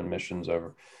reduction in emissions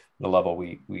over the level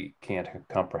we can't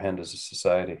comprehend as a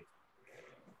society.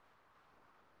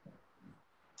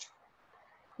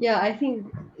 Yeah, I think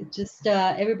just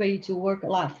everybody to work a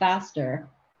lot faster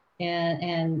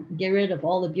and get rid of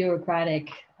all the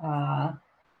bureaucratic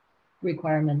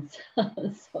requirements.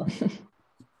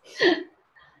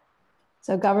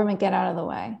 So government, get out of the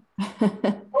way.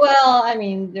 Well, I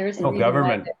mean, there's a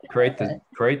government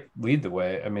lead the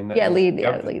way. I mean, lead the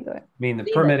way. I mean,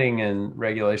 the permitting and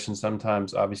regulations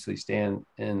sometimes obviously stand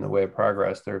in the way of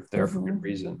progress. They're there for good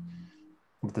reason.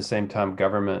 At the same time,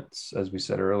 governments, as we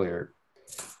said earlier,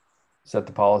 set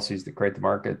the policies that create the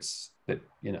markets. That,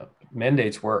 you know,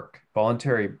 mandates work.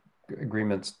 Voluntary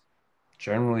agreements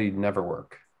generally never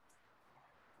work.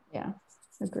 Yeah,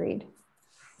 agreed.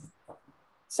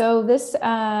 So this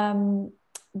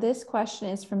question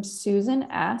is from Susan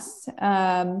S.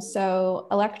 So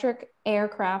electric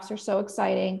aircrafts are so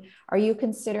exciting. Are you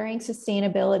considering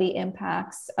sustainability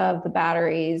impacts of the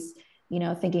batteries, you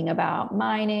know, thinking about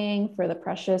mining for the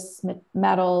precious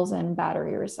metals and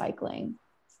battery recycling?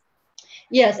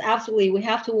 Yes, absolutely. We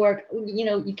have to work, you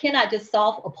know, you cannot just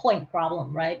solve a point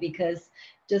problem, right? Because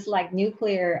just like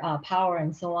nuclear power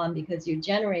and so on, because you're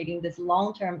generating this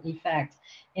long-term effect.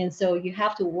 And so you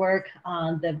have to work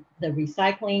on the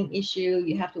recycling issue.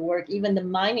 You have to work even the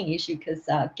mining issue, because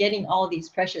getting all these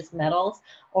precious metals,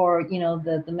 or, you know,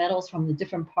 the metals from the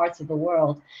different parts of the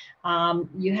world,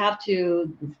 you have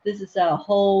to, this is a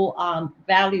whole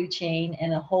value chain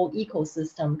and a whole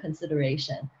ecosystem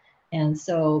consideration. And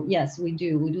so, yes, we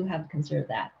do have to consider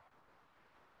that.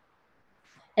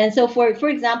 And so for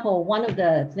example, one of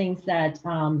the things that,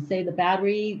 say the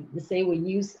battery, say we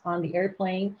use on the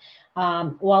airplane,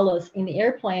 while it's in the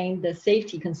airplane, the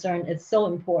safety concern is so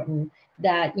important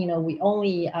that, you know, we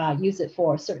only use it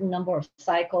for a certain number of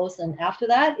cycles. And after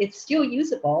that, it's still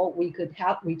usable. We could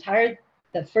have retired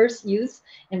the first use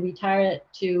and retire it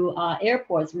to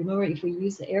airports. Remember, if we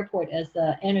use the airport as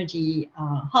the energy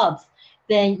hubs,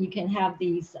 then you can have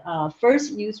these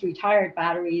first use retired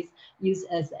batteries used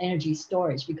as energy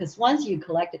storage, because once you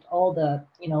collected all the,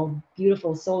 you know,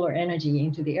 beautiful solar energy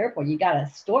into the airport, you got to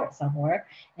store it somewhere.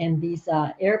 And these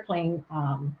airplane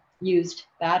used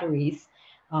batteries,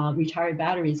 retired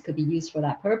batteries, could be used for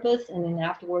that purpose. And then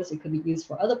afterwards, it could be used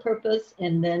for other purpose,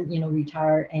 and then, you know,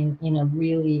 retire in a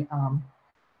really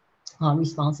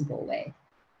responsible way.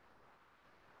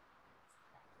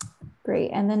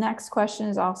 Great. And the next question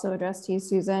is also addressed to you,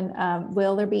 Susan.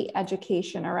 Will there be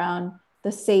education around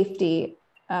the safety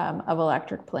of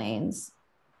electric planes,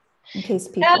 in case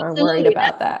people are worried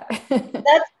about that?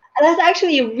 That's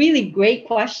actually a really great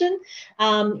question.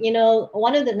 You know,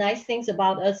 one of the nice things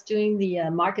about us doing the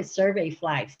market survey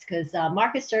flags, because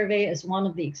market survey is one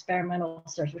of the experimental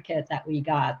certificates that we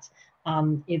got.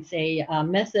 It's a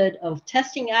method of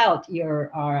testing out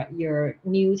your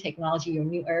new technology, your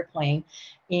new airplane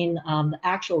in the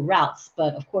actual routes,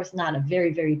 but of course not a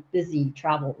very, very busy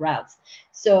travel routes.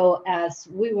 So as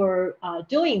we were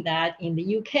doing that in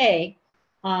the UK,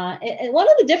 And one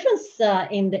of the difference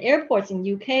in the airports in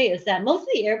UK is that most of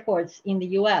the airports in the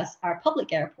US are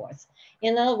public airports.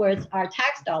 In other words, our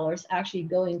tax dollars actually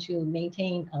go into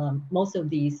maintain most of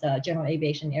these general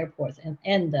aviation airports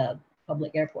and the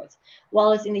public airports.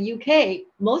 While as in the UK,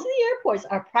 most of the airports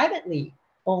are privately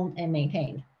owned and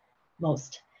maintained,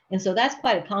 most. And so that's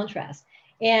quite a contrast.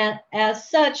 And as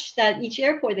such, that each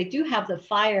airport, they do have the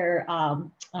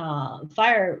firemen,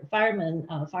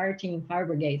 fire team, fire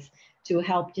brigades to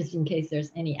help just in case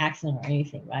there's any accident or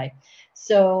anything, right?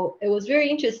 So it was very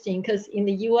interesting because in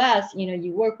the US,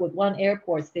 you work with one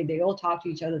airport, they all talk to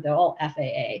each other, they're all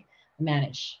FAA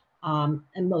managed, and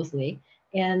mostly.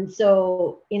 And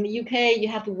so in the UK, you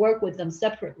have to work with them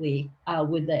separately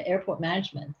with the airport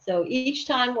management. So each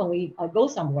time when we go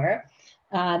somewhere,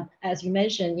 as you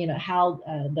mentioned, how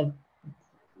the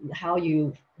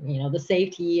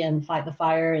safety and fight the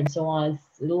fire and so on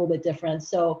is a little bit different.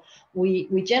 So we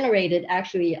generated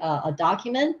actually a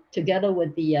document together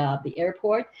with the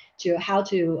airport to how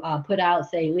to put out,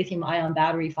 say, lithium ion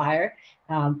battery fire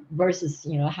versus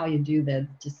how you do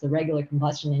just the regular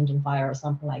combustion engine fire or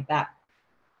something like that.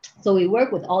 So we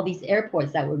work with all these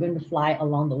airports that we're going to fly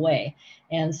along the way.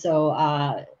 And so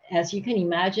as you can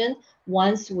imagine,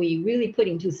 once we really put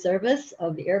into service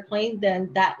of the airplane, then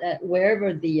that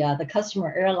wherever the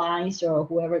customer airlines or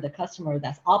whoever the customer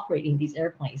that's operating these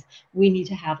airplanes, we need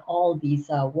to have all of these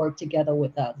work together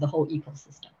with the whole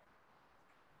ecosystem.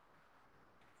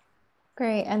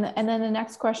 Great. And then the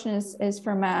next question is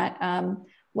for Matt.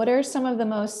 What are some of the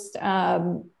most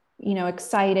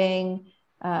exciting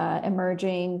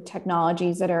emerging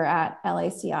technologies that are at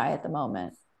LACI at the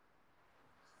moment?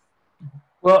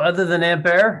 Well, other than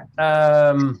Ampere,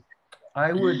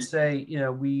 I would say,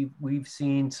 we've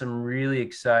seen some really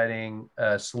exciting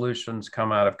solutions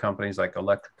come out of companies like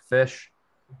Electric Fish,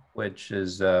 which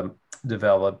is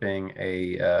developing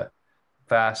a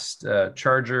fast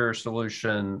charger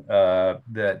solution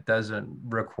that doesn't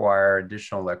require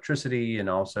additional electricity and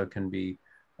also can be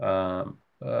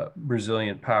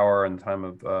resilient power in time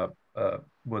of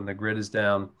when the grid is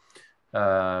down.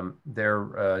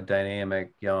 They're a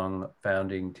dynamic young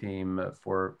founding team,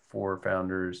 four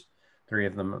founders, three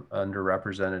of them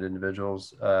underrepresented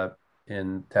individuals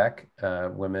in tech,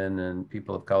 women and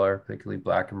people of color, particularly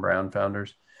Black and brown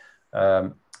founders.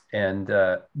 Their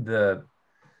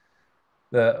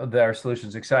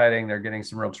solution's exciting. They're getting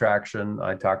some real traction.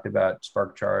 I talked about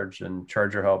Spark Charge and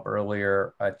Charger Help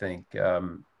earlier. I think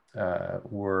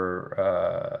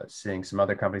we're seeing some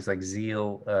other companies like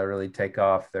Zeal really take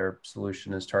off. Their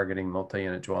solution is targeting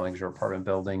multi-unit dwellings or apartment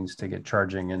buildings to get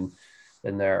charging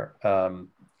in their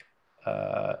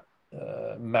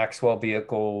Maxwell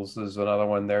Vehicles is another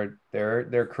one. Their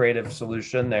creative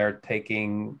solution. They're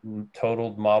taking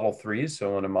totaled Model 3s.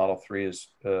 So when a Model 3 is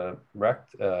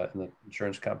wrecked and the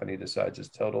insurance company decides it's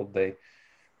totaled,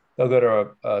 they'll go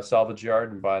to a salvage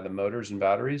yard and buy the motors and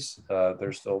batteries.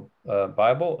 They're still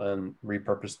viable, and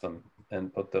repurpose them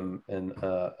and put them in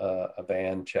a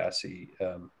van chassis,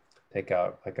 take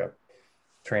out like a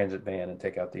transit van and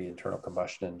take out the internal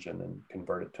combustion engine and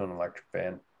convert it to an electric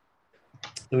van.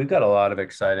 So we've got a lot of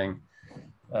exciting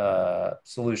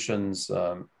solutions,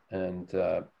 and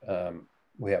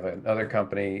we have another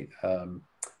company,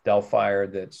 Delphi,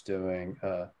 that's doing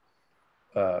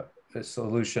a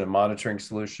solution, a monitoring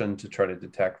solution to try to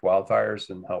detect wildfires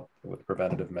and help with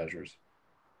preventative measures.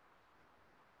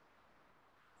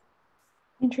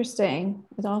 Interesting.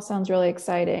 It all sounds really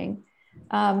exciting.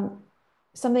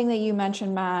 Something that you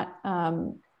mentioned, Matt,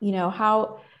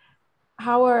 how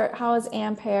is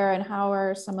Ampere and how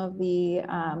are some of the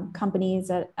companies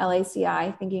at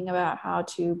LACI thinking about how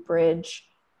to bridge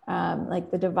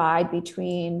like the divide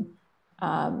between,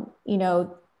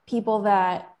 people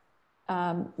that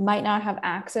might not have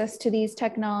access to these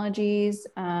technologies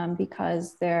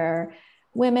because they're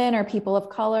women or people of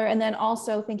color, and then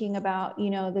also thinking about,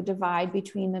 the divide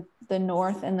between the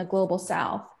North and the global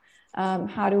South.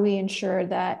 How do we ensure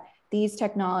that these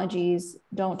technologies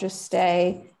don't just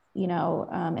stay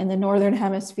in the Northern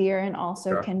Hemisphere and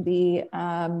also can be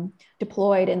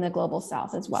deployed in the global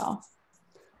South as well?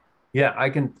 Yeah, I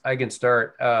can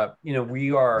start.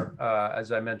 We are,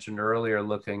 as I mentioned earlier,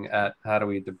 looking at how do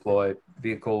we deploy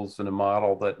vehicles in a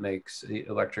model that makes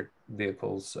electric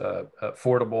vehicles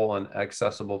affordable and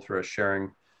accessible through a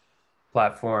sharing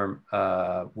platform.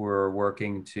 We're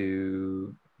working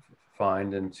to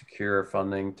find and secure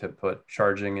funding to put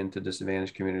charging into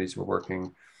disadvantaged communities. We're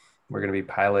going to be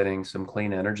piloting some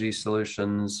clean energy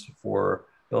solutions for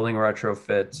building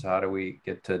retrofits. How do we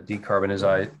get to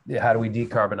decarbonize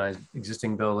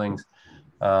existing buildings?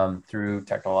 through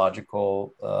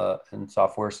technological and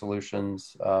software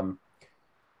solutions. I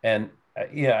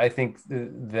think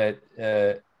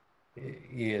that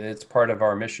it's part of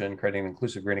our mission, creating an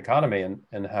inclusive green economy,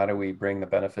 and how do we bring the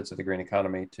benefits of the green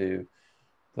economy to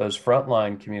those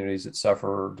frontline communities that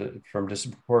suffer from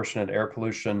disproportionate air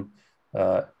pollution,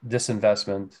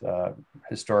 disinvestment,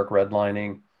 historic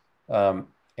redlining,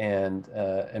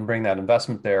 and bring that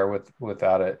investment there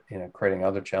without it, creating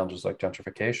other challenges like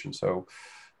gentrification. So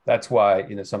that's why,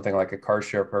 something like a car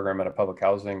share program at a public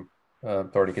housing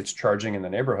authority gets charging in the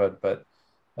neighborhood, but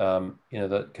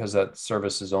because that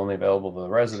service is only available to the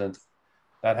residents,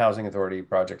 that housing authority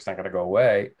project's not going to go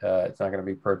away. It's not going to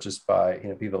be purchased by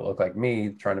people that look like me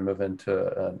trying to move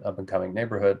into an up and coming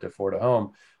neighborhood to afford a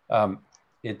home.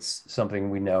 It's something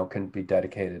we know can be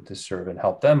dedicated to serve and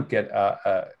help them get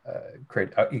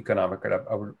create economic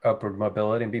upward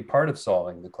mobility and be part of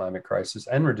solving the climate crisis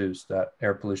and reduce that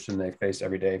air pollution they face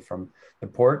every day from the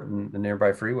port and the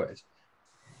nearby freeways.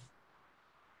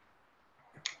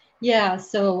 Yeah,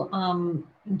 so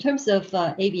in terms of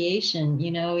aviation,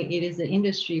 it is an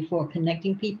industry for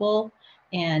connecting people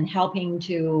and helping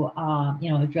to,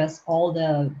 address all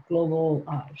the global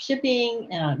shipping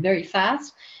very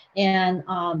fast. And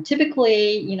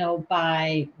typically,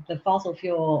 by the fossil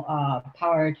fuel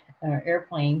powered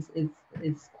airplanes,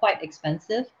 it's quite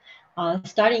expensive.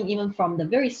 Starting even from the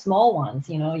very small ones,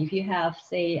 if you have,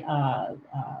 say,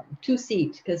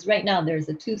 two-seat, because right now there's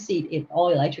a two-seat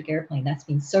all-electric airplane that's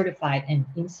been certified and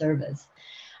in service.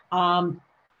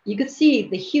 You could see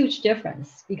the huge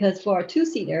difference, because for a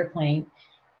two-seat airplane,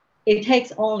 it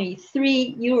takes only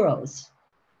 €3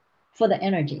 for the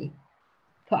energy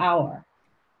per hour.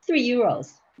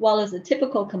 €3. While as a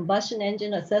typical combustion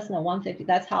engine, a Cessna 150,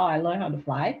 that's how I learned how to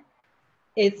fly.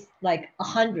 It's like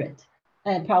 100.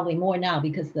 And probably more now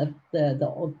because the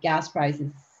gas price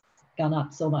has gone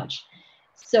up so much.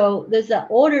 So there's an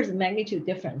orders of magnitude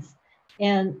difference.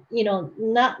 And,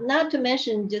 not to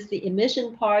mention just the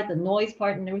emission part, the noise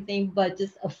part and everything, but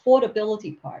just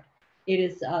affordability part. It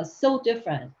is so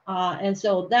different. And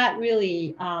so that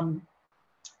really,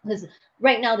 because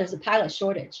right now there's a pilot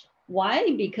shortage.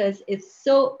 Why? Because it's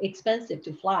so expensive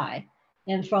to fly.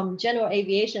 And from general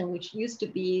aviation, which used to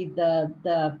be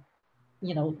the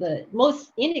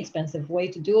most inexpensive way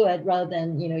to do it, rather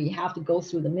than, you have to go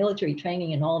through the military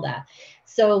training and all that.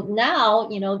 So now,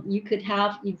 you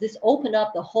just open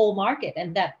up the whole market,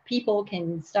 and that people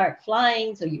can start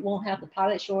flying, so you won't have the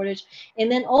pilot shortage.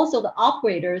 And then also the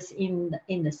operators in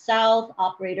the South,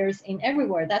 operators in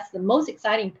everywhere. That's the most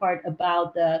exciting part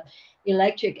about the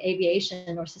electric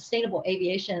aviation or sustainable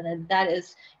aviation, and that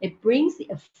is it brings the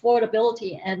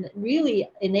affordability and really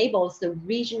enables the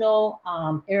regional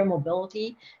air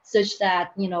mobility, such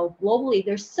that globally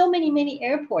there's so many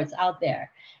airports out there,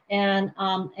 and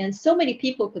so many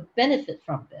people could benefit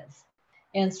from this,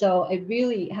 and so it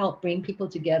really helped bring people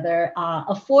together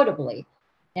affordably,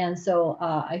 and so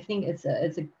I think it's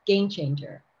a game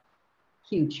changer,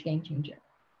 huge game changer.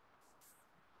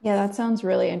 Yeah, that sounds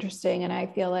really interesting, and I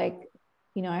feel like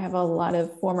I have a lot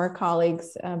of former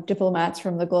colleagues, diplomats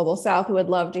from the global South, who would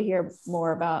love to hear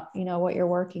more about, what you're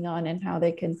working on and how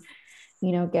they can,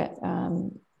 get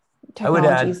technologies. I would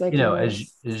add, like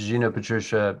as you know,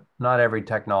 Patricia, not every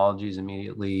technology is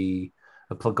immediately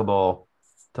applicable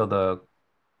to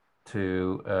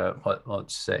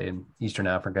let's say in Eastern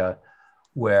Africa,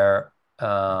 where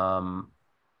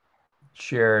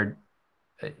shared,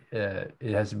 it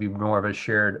has to be more of a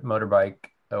shared motorbike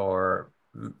or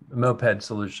moped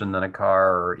solution than a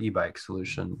car or e-bike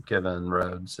solution, given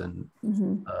roads and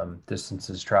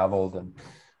distances traveled. And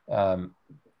how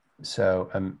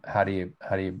do you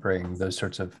bring those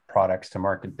sorts of products to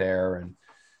market there, and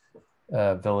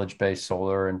village-based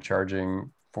solar and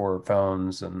charging for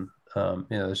phones, and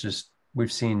it's just,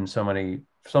 we've seen so many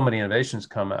innovations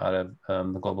come out of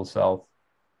the global South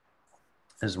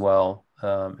as well,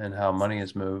 and how money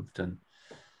has moved. And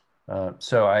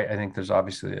so I think there's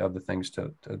obviously other things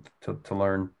to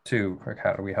learn too. Like,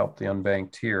 how do we help the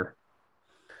unbanked here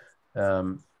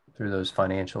through those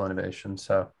financial innovations?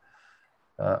 So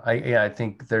I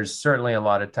think there's certainly a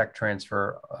lot of tech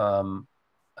transfer,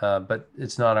 but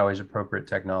it's not always appropriate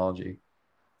technology.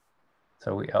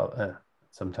 So we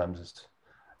sometimes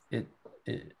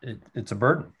it's a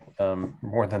burden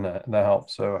more than the help.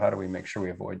 So how do we make sure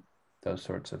we avoid those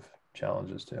sorts of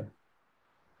challenges too?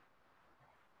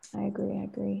 I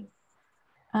agree.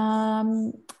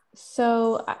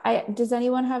 So does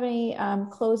anyone have any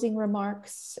closing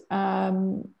remarks,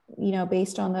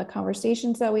 based on the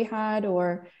conversations that we had,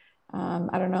 or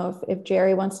I don't know if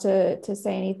Jerry wants to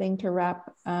say anything to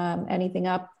wrap anything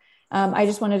up. I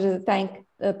just wanted to thank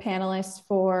the panelists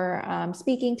for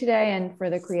speaking today and for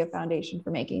the Korea Foundation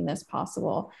for making this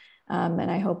possible. And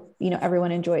I hope,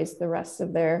 everyone enjoys the rest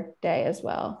of their day as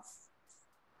well.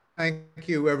 Thank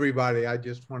you, everybody. I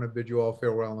just want to bid you all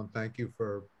farewell and thank you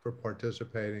for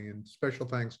participating. And special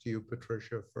thanks to you,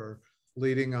 Patricia, for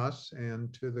leading us,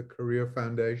 and to the Korea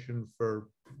Foundation for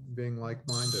being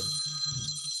like-minded.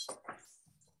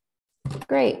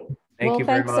 Great. Thank you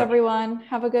very thanks, much. everyone.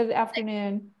 Have a good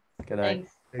afternoon. Good night.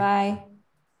 Thanks. Bye.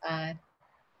 Bye.